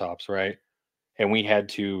mountaintops, right? And we had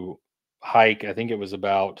to hike. I think it was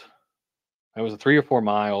 3 or 4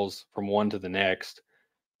 miles from one to the next,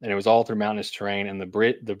 and it was all through mountainous terrain. And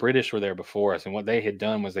the British were there before us, and what they had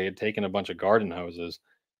done was they had taken a bunch of garden hoses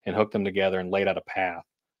and hooked them together and laid out a path.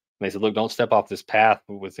 And they said, "Look, don't step off this path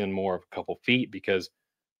within more of a couple feet because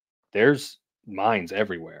there's mines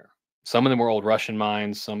everywhere." Some of them were old Russian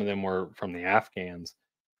mines, some of them were from the Afghans.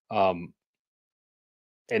 Um,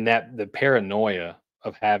 and that the paranoia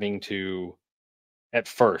of having to at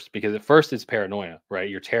first, because at first it's paranoia, right?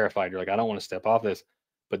 You're terrified. You're like, I don't want to step off this.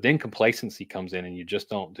 But then complacency comes in and you just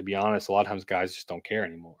don't, to be honest, a lot of times guys just don't care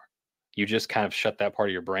anymore. You just kind of shut that part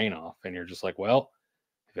of your brain off and you're just like, well,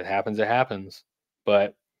 if it happens, it happens.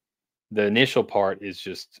 But the initial part is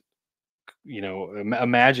just,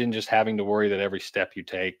 imagine just having to worry that every step you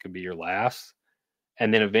take could be your last.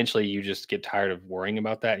 And then eventually you just get tired of worrying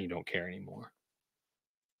about that and you don't care anymore.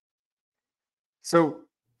 So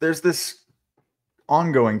there's this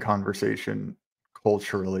ongoing conversation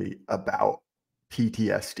culturally about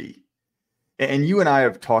PTSD. And you and I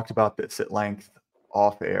have talked about this at length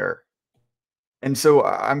off air. And so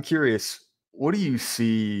I'm curious, what do you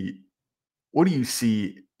see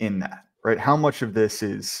in that, right? How much of this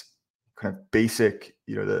is kind of basic,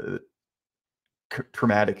 the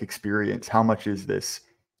traumatic experience? How much is this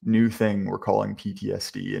new thing we're calling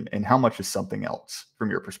PTSD, and how much is something else from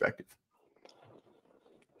your perspective?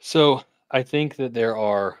 So I think that there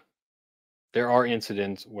are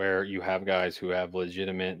incidents where you have guys who have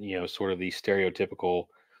legitimate, sort of these stereotypical,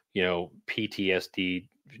 PTSD,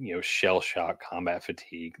 shell shock, combat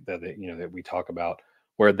fatigue that we talk about,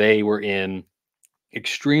 where they were in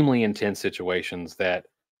extremely intense situations that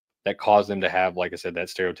caused them to have, like I said, that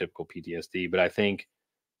stereotypical PTSD. But I think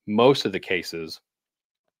most of the cases,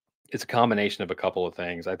 it's a combination of a couple of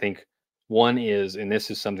things. I think one is, and this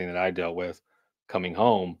is something that I dealt with coming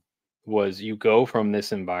home, was you go from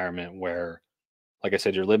this environment where, like I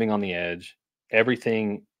said, you're living on the edge.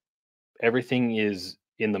 Everything, everything is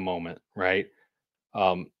in the moment, right?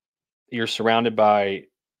 Um, you're surrounded by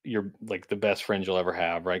your like the best friends you'll ever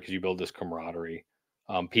have, right? Because you build this camaraderie,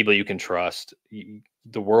 people you can trust.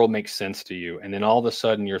 The world makes sense to you, and then all of a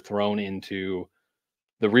sudden you're thrown into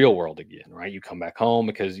the real world again, right? You come back home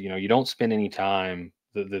because you don't spend any time.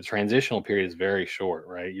 The transitional period is very short,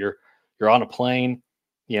 right? You're on a plane,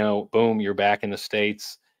 boom, you're back in the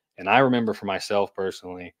States. And I remember for myself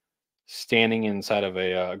personally, standing inside of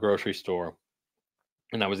a grocery store,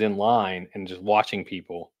 and I was in line and just watching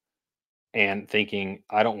people and thinking,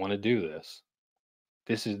 I don't want to do this.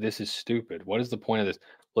 This is stupid. What is the point of this?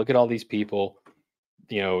 Look at all these people,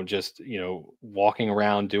 just walking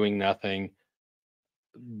around doing nothing,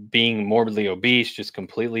 being morbidly obese, just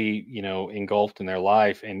completely, engulfed in their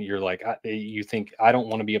life. And you're like, you think, I don't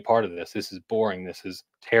want to be a part of this. This is boring. This is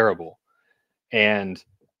terrible. And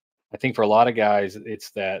I think for a lot of guys,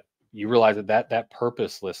 it's that you realize that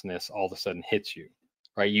purposelessness all of a sudden hits you,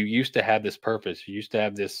 right? You used to have this purpose. You used to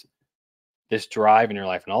have this drive in your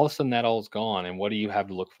life, and all of a sudden that all is gone. And what do you have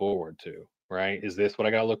to look forward to, right? Is this what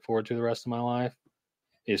I got to look forward to the rest of my life?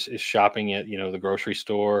 Is shopping at the grocery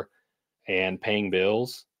store and paying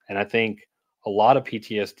bills? And I think a lot of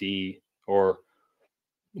PTSD, or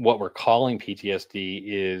what we're calling PTSD,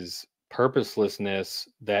 is purposelessness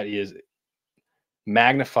that is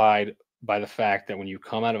magnified by the fact that when you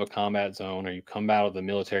come out of a combat zone or you come out of the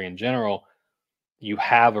military in general, you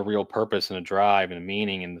have a real purpose and a drive and a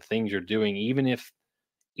meaning in the things you're doing, even if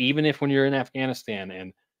when you're in Afghanistan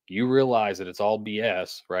and you realize that it's all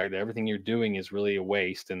BS, right? That everything you're doing is really a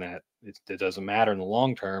waste and that it doesn't matter in the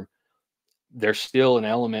long term. There's still an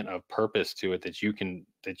element of purpose to it that you can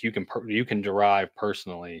derive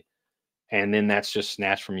personally, and then that's just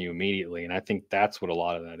snatched from you immediately. And I think that's what a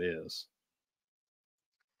lot of that is.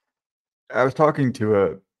 I was talking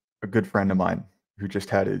to a good friend of mine who just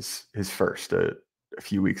had his first a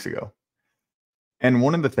few weeks ago. And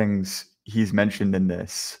one of the things he's mentioned in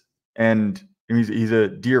this, and he's a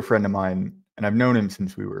dear friend of mine, and I've known him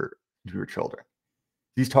since we were children.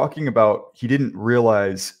 He's talking about he didn't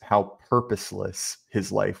realize how purposeless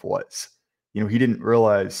his life was. He didn't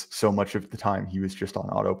realize so much of the time he was just on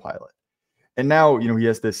autopilot. And now, he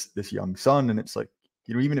has this young son, and it's like,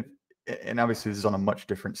 even and obviously this is on a much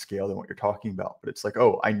different scale than what you're talking about, but it's like,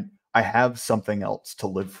 oh, I have something else to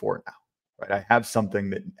live for now, right? I have something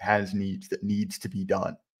that has needs, that needs to be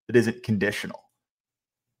done, that isn't conditional.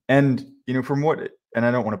 And from and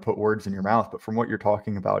I don't want to put words in your mouth, but from what you're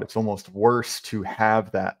talking about, it's almost worse to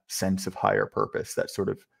have that sense of higher purpose, that sort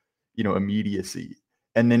of immediacy,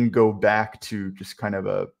 and then go back to just kind of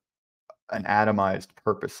an atomized,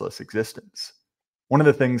 purposeless existence. One of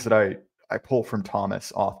the things that I pull from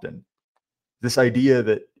Thomas often, this idea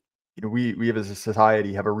that we as a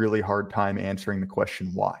society have a really hard time answering the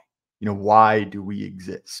question why. Why do we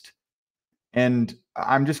exist? And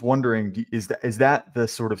I'm just wondering, is that the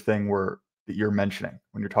sort of thing that you're mentioning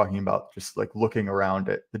when you're talking about just like looking around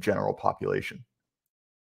at the general population?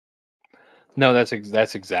 No, that's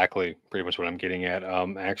exactly pretty much what I'm getting at.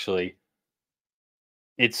 Actually,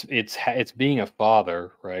 it's being a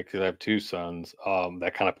father, right? Because I have two sons.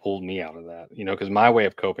 That kind of pulled me out of that, because my way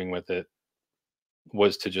of coping with it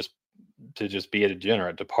was to just be a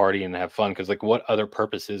degenerate, to party and have fun. Because like, what other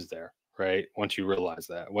purpose is there, right? Once you realize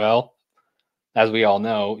that, well, as we all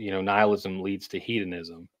know, nihilism leads to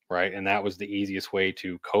hedonism, right? And that was the easiest way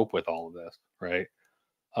to cope with all of this, right?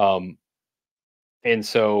 Um, and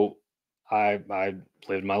so I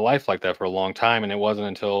lived my life like that for a long time, and it wasn't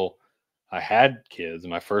until I had kids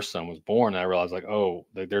and my first son was born that I realized, like, oh,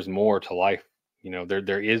 there's more to life.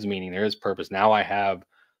 There is meaning, there is purpose. Now I have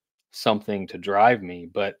something to drive me.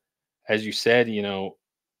 But as you said, it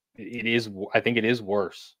is. I think it is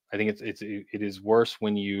worse. I think it is worse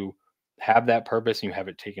when you have that purpose and you have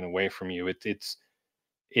it taken away from you. It's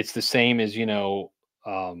the same as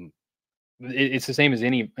um, it's the same as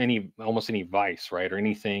any almost any vice, right? Or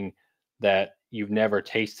anything that you've never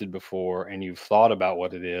tasted before and you've thought about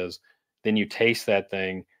what it is, then you taste that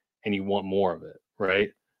thing and you want more of it,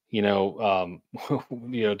 right? To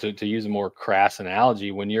use a more crass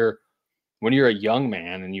analogy, when you're a young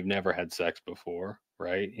man and you've never had sex before,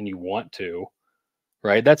 right? And you want to,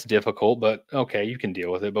 right? That's difficult, but okay, you can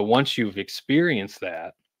deal with it. But once you've experienced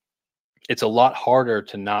that, it's a lot harder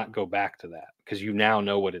to not go back to that because you now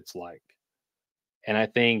know what it's like. And I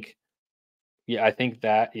think, yeah, I think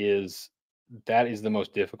that is the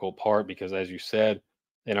most difficult part because, as you said,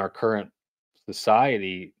 in our current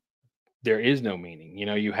society, there is no meaning.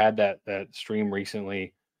 You had that stream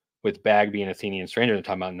recently with Bagby and Athenian Stranger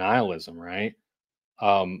talking about nihilism, right?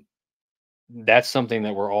 Um, that's something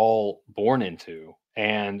that we're all born into,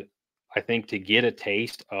 and I think to get a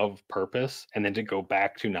taste of purpose and then to go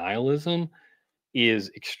back to nihilism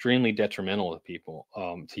is extremely detrimental to people,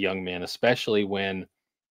 to young men, especially when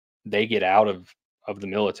they get out of the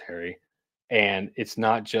military. And it's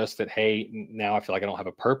not just that, hey, now I feel like I don't have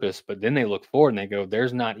a purpose, but then they look forward and they go,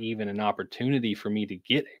 there's not even an opportunity for me to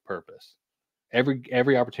get a purpose.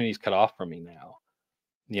 Every opportunity is cut off from me now,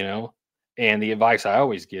 you know? And the advice I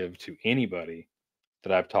always give to anybody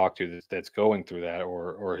that I've talked to that's going through that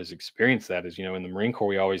or has experienced that is, in the Marine Corps,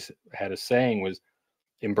 we always had a saying was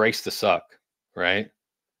embrace the suck, right?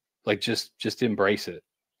 Like just embrace it.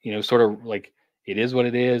 Sort of like it is what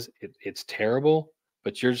it is. It's terrible,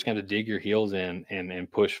 but you're just going to dig your heels in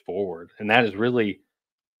and push forward. And that is really,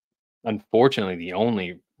 unfortunately, the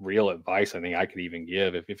only real advice I think I could even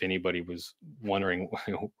give if anybody was wondering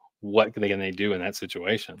what can they do in that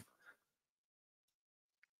situation.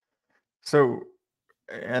 So,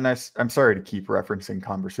 and I'm sorry to keep referencing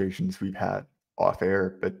conversations we've had off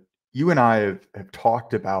air, but you and I have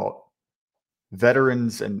talked about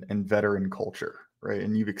veterans and veteran culture, right?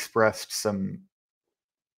 And you've expressed some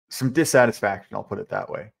dissatisfaction, I'll put it that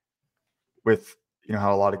way, with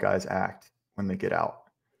how a lot of guys act when they get out.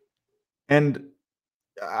 And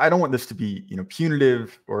I don't want this to be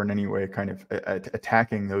punitive or in any way kind of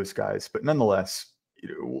attacking those guys, but nonetheless,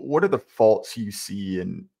 what are the faults you see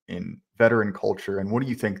in veteran culture, and what do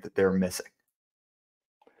you think that they're missing?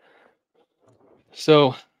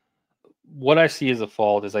 So what I see as a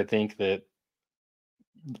fault is I think that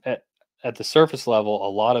at, at the surface level,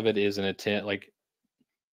 a lot of it is an attempt, like,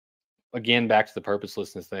 again, back to the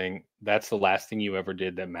purposelessness thing, that's the last thing you ever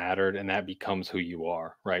did that mattered, and that becomes who you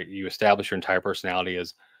are, right? You establish your entire personality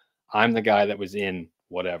as I'm the guy that was in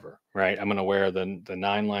whatever, right? I'm going to wear the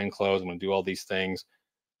nine line clothes. I'm going to do all these things,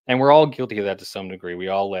 and we're all guilty of that to some degree. We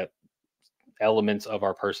all let elements of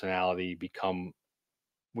our personality become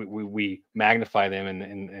we magnify them,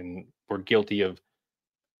 and we're guilty of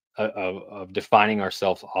defining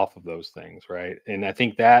ourselves off of those things, right? And I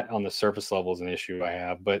think that on the surface level is an issue I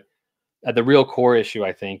have, but at the real core issue,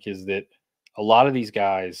 I think, is that a lot of these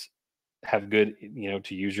guys have good,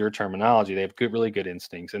 to use your terminology, they have really good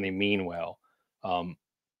instincts, and they mean well.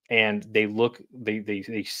 And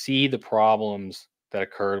they see the problems that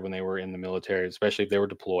occurred when they were in the military, especially if they were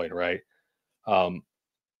deployed, right? Um,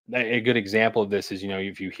 a good example of this is,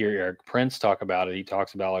 if you hear Eric Prince talk about it, he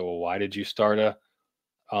talks about like, well, why did you start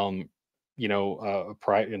um, in a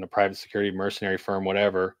private security mercenary firm,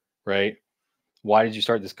 whatever, right? Why did you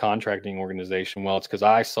start this contracting organization? Well, it's because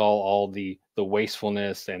I saw all the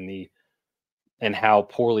wastefulness and how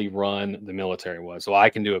poorly run the military was, so I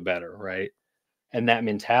can do it better, right? And that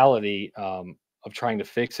mentality of trying to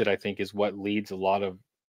fix it, I think, is what leads a lot of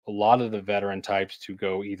the veteran types to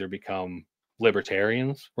go either become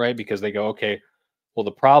libertarians, right? Because they go, okay, well,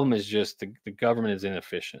 the problem is just the government is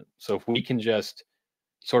inefficient. So if we can just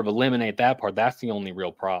sort of eliminate that part, that's the only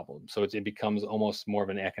real problem. So it becomes almost more of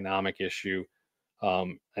an economic issue.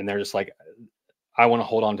 And they're just like, I want to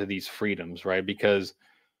hold on to these freedoms, right? Because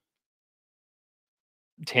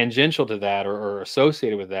tangential to that or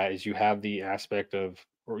associated with that is you have the aspect of,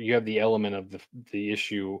 or you have the element of the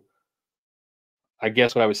issue. I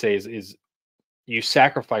guess what I would say is you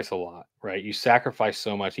sacrifice a lot, right? You sacrifice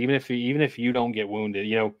so much, even if you don't get wounded.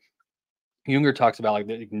 Junger talks about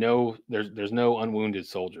like no, there's no unwounded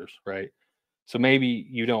soldiers, right? So maybe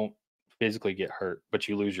you don't physically get hurt, but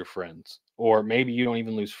you lose your friends, or maybe you don't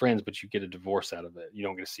even lose friends, but you get a divorce out of it. You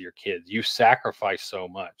don't get to see your kids. You sacrifice so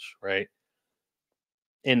much, right?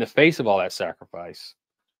 In the face of all that sacrifice,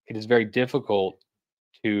 it is very difficult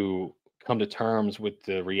to come to terms with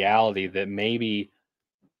the reality that maybe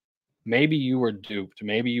you were duped,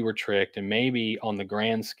 maybe you were tricked, and maybe on the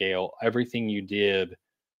grand scale, everything you did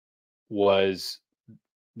was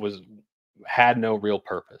was had no real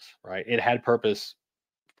purpose, right? It had purpose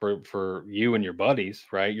for you and your buddies,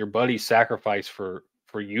 right? Your buddy's sacrifice for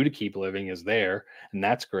you to keep living is there, and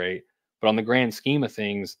that's great. But on the grand scheme of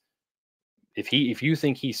things, if you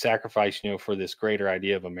think he sacrificed, for this greater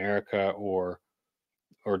idea of America or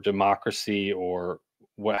democracy or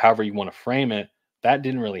however you want to frame it, that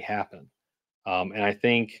didn't really happen. And I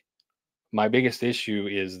think my biggest issue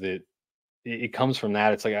is that it comes from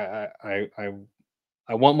that. It's like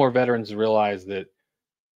I want more veterans to realize that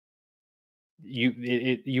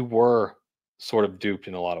you were sort of duped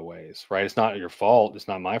in a lot of ways, right? It's not your fault. It's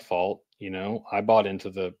not my fault. I bought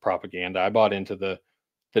into the propaganda. I bought into the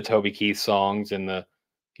Toby Keith songs and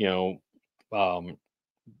you know, um,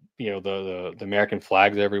 the American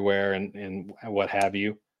flags everywhere and what have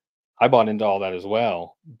you. I bought into all that as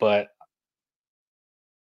well, but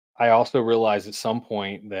I also realized at some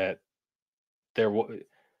point that there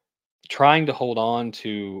trying to hold on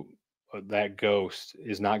to that ghost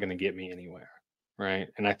is not going to get me anywhere, right?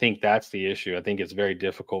 And I think that's the issue. I think it's very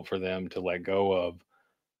difficult for them to let go of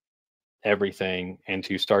everything and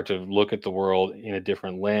to start to look at the world in a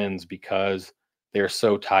different lens because they're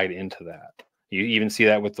so tied into that. You even see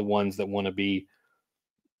that with the ones that want to be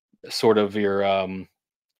sort of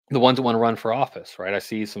the ones that want to run for office, right? I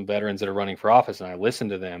see some veterans that are running for office and I listen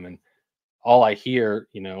to them and all I hear,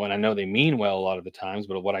 and I know they mean well a lot of the times,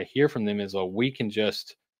 but what I hear from them is, oh, we can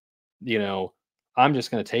just, you know, I'm just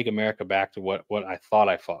going to take America back to what I thought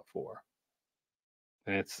I fought for.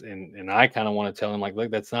 And and I kind of want to tell them like, look,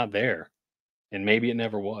 that's not there. And maybe it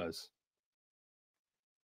never was.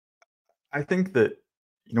 I think that,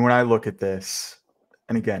 when I look at this,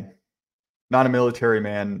 and again, not a military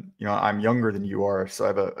man, I'm younger than you are, so I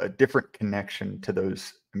have a different connection to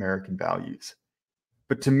those American values.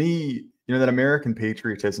 But to me, that American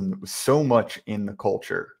patriotism that was so much in the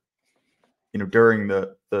culture, during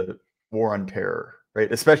the war on terror,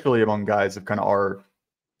 right? Especially among guys of kind of our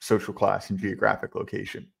social class and geographic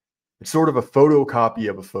location. It's sort of a photocopy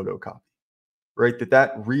of a photocopy, right?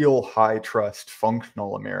 That real high trust,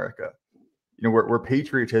 functional America, where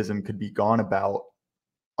patriotism could be gone about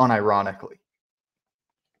unironically.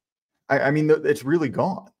 I mean, it's really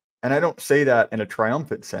gone. And I don't say that in a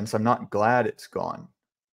triumphant sense. I'm not glad it's gone.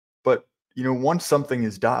 But, once something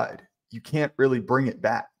has died, you can't really bring it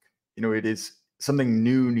back. It is something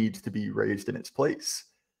new needs to be raised in its place.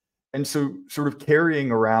 And so sort of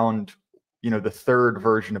carrying around, the third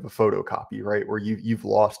version of a photocopy, right, where you've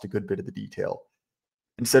lost a good bit of the detail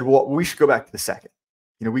and said, well, we should go back to the second.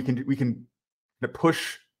 We can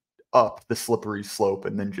push up the slippery slope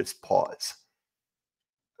and then just pause.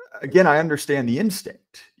 Again, I understand the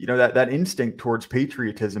instinct. That instinct towards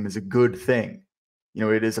patriotism is a good thing.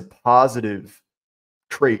 It is a positive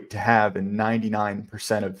trait to have in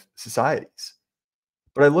 99% of societies.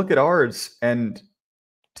 But I look at ours, and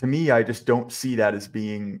to me, I just don't see that as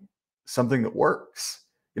being something that works.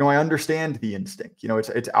 I understand the instinct.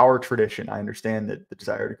 It's our tradition. I understand that the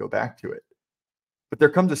desire to go back to it. But there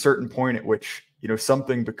comes a certain point at which,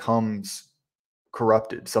 something becomes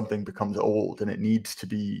corrupted, something becomes old, and it needs to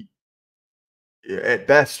be, at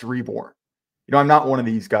best, reborn. I'm not one of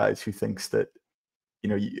these guys who thinks that,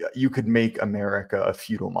 you could make America a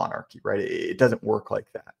feudal monarchy, right? It doesn't work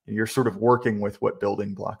like that. You're sort of working with what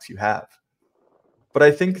building blocks you have. But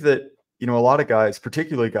I think that, a lot of guys,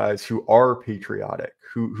 particularly guys who are patriotic,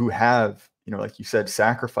 who have, like you said,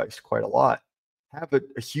 sacrificed quite a lot, have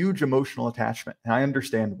a huge emotional attachment. And I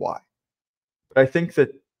understand why. But I think that,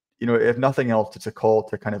 if nothing else, it's a call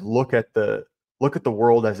to kind of look at the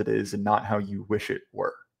world as it is and not how you wish it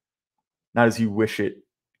were, not as you wish it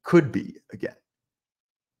could be again.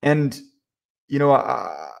 And, you know,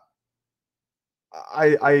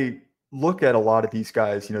 I look at a lot of these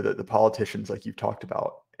guys, the politicians like you've talked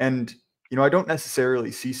about, and I don't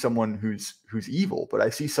necessarily see someone who's evil, but I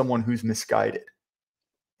see someone who's misguided.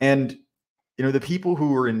 And the people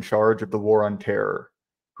who are in charge of the war on terror,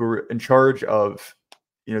 who are in charge of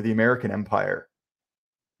the American empire,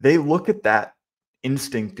 they look at that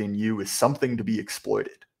instinct in you as something to be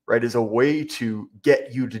exploited, right? As a way to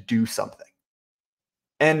get you to do something.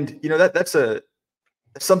 And that's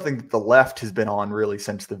something that the left has been on really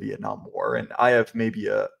since the Vietnam War. And I have maybe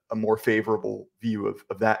a more favorable view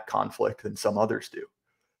of that conflict than some others do.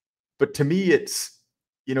 But to me, it's,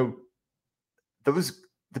 the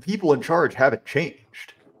people in charge haven't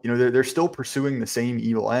changed. They're still pursuing the same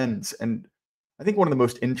evil ends. And I think one of the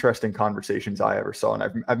most interesting conversations I ever saw,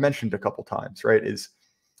 and I've mentioned a couple times, right, is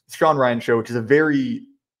Sean Ryan Show, which is a very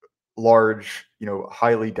large,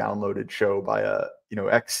 highly downloaded show by a,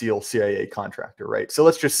 ex-SEAL CIA contractor, right? So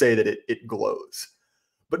let's just say that it glows.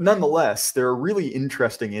 But nonetheless, there are really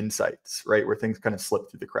interesting insights, right, where things kind of slip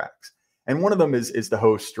through the cracks. And one of them is the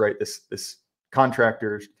host, right? This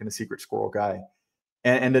contractor, kind of secret squirrel guy,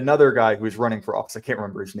 and another guy who is running for office. I can't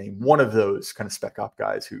remember his name. One of those kind of spec op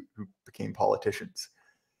guys who became politicians.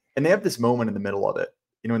 And they have this moment in the middle of it,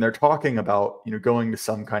 and they're talking about, going to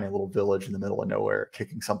some kind of little village in the middle of nowhere,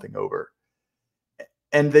 kicking something over.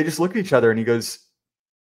 And they just look at each other and he goes,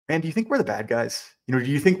 man, do you think we're the bad guys? Do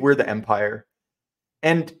you think we're the empire?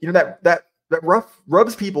 And, that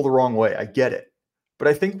rubs people the wrong way. I get it. But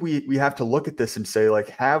I think we have to look at this and say, like,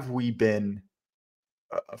 have we been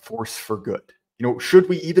a force for good? Should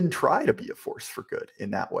we even try to be a force for good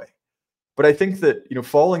in that way? But I think that,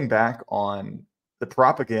 falling back on the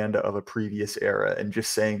propaganda of a previous era and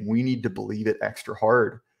just saying we need to believe it extra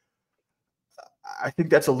hard, I think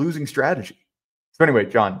that's a losing strategy. So anyway,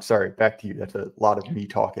 John, sorry, back to you. That's a lot of me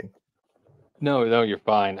talking. No, you're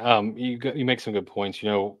fine. You make some good points.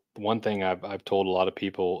 One thing I've told a lot of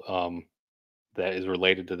people that is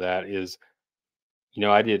related to that is,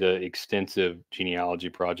 I did an extensive genealogy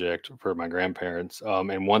project for my grandparents,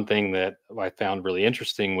 and one thing that I found really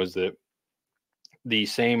interesting was that the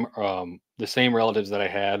same relatives that I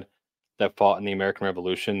had that fought in the American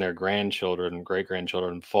Revolution, their grandchildren, great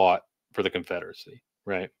grandchildren fought for the Confederacy,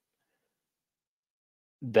 right?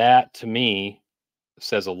 That to me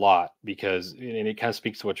says a lot because, and it kind of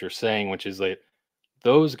speaks to what you're saying, which is that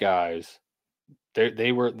those guys,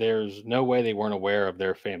 there's no way they weren't aware of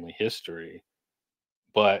their family history.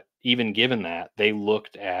 But even given that, they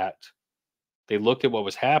looked at what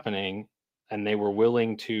was happening, and they were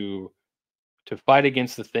willing to fight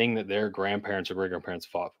against the thing that their grandparents or great grandparents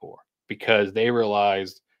fought for, because they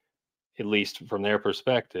realized, at least from their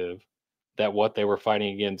perspective, that what they were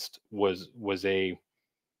fighting against was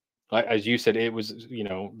as you said, it was,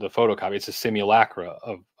 the photocopy. It's a simulacra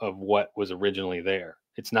of what was originally there.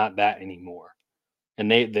 It's not that anymore.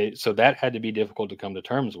 And so that had to be difficult to come to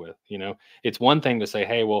terms with. It's one thing to say,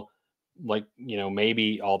 hey, well, like,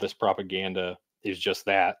 maybe all this propaganda is just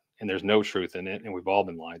that and there's no truth in it and we've all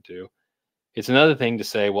been lied to. It's another thing to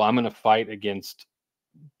say, well, I'm going to fight against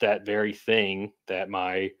that very thing that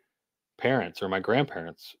my parents or my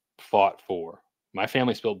grandparents fought for. My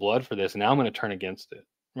family spilled blood for this, and now I'm going to turn against it,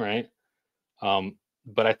 right?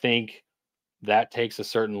 But I think that takes a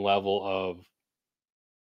certain level of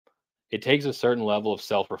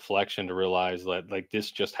self-reflection to realize that, like,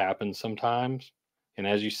 this just happens sometimes. And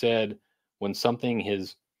as you said, when something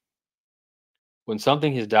has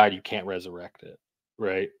died, you can't resurrect it,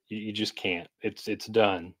 right? You just can't. It's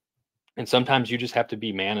done. And sometimes you just have to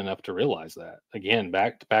be man enough to realize that. Again,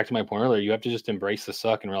 back to my point earlier, you have to just embrace the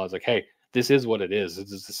suck and realize, like, hey, this is what it is.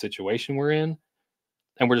 This is the situation we're in,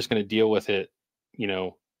 and we're just going to deal with it.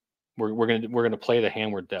 We're going to play the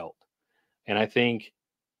hand we're dealt. And I think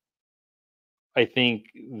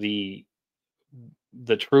the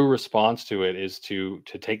true response to it is to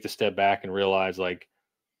take the step back and realize, like,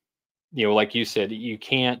 like you said, you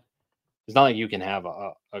can't. It's not like you can have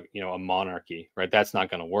a monarchy, right? That's not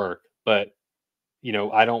going to work. But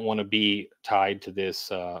I don't want to be tied to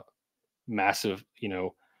this massive,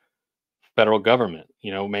 federal government.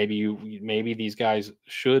 Maybe these guys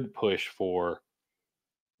should push for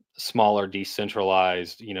smaller,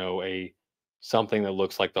 decentralized, something that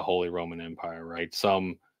looks like the Holy Roman Empire, right?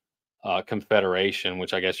 Some confederation,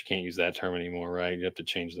 which I guess you can't use that term anymore, right? You have to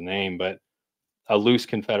change the name, but a loose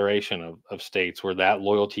confederation of states where that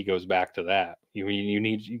loyalty goes back to that. You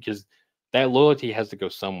need, because that loyalty has to go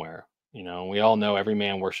somewhere. We all know every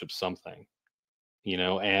man worships something.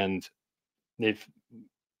 And if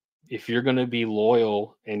you're going to be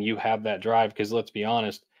loyal and you have that drive, because let's be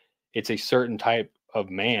honest, it's a certain type of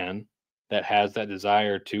man that has that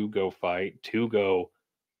desire to go fight, to go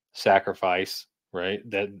sacrifice, right?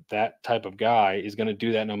 That type of guy is going to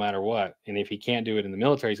do that no matter what. And if he can't do it in the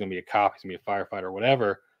military, he's going to be a cop, he's going to be a firefighter, or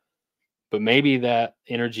whatever. But maybe that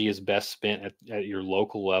energy is best spent at your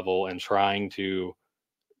local level and trying to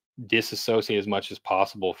disassociate as much as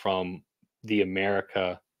possible from the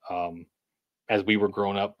America, as we were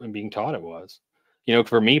growing up and being taught it was.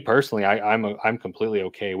 For me personally, I'm completely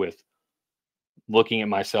okay with looking at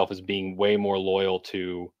myself as being way more loyal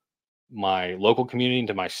to my local community and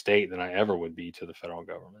to my state than I ever would be to the federal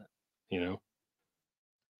government. So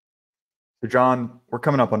John, we're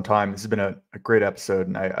coming up on time. This has been a great episode,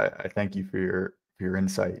 and I thank you for your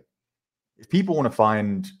insight. If people want to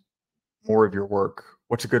find more of your work,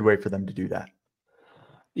 what's a good way for them to do that?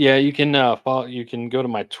 Yeah, you can follow. You can go to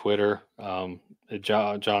my Twitter,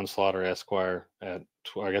 John Slaughter Esquire at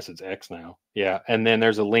I guess it's X now. Yeah, and then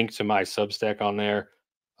there's a link to my Substack on there.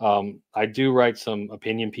 I do write some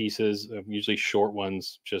opinion pieces, usually short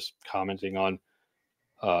ones, just commenting on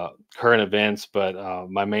current events. But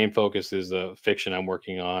my main focus is the fiction I'm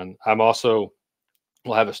working on.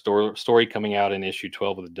 We'll have a story coming out in issue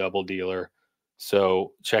 12 of the Double Dealer.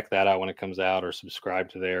 So check that out when it comes out, or subscribe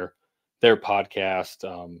to their podcast,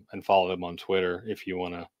 and follow them on Twitter if you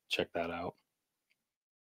want to check that out.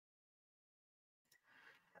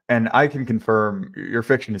 And I can confirm your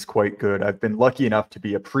fiction is quite good. I've been lucky enough to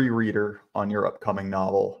be a pre-reader on your upcoming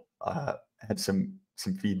novel. Had some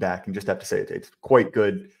feedback, and just have to say it's quite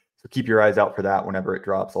good. So keep your eyes out for that whenever it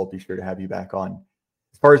drops. I'll be sure to have you back on.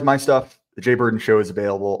 As far as my stuff, the Jay Burden Show is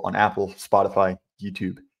available on Apple, Spotify,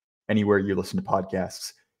 YouTube, anywhere you listen to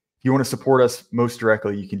podcasts. If you want to support us most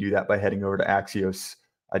directly, you can do that by heading over to Axios.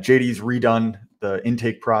 JD's redone the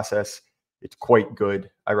intake process. It's quite good.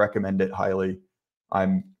 I recommend it highly.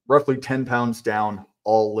 I'm roughly 10 pounds down,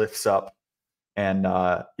 all lifts up. And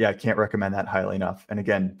I can't recommend that highly enough. And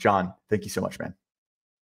again, John, thank you so much, man.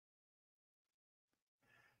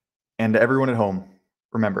 And to everyone at home,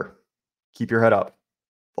 remember, keep your head up.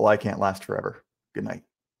 The lie can't last forever. Good night.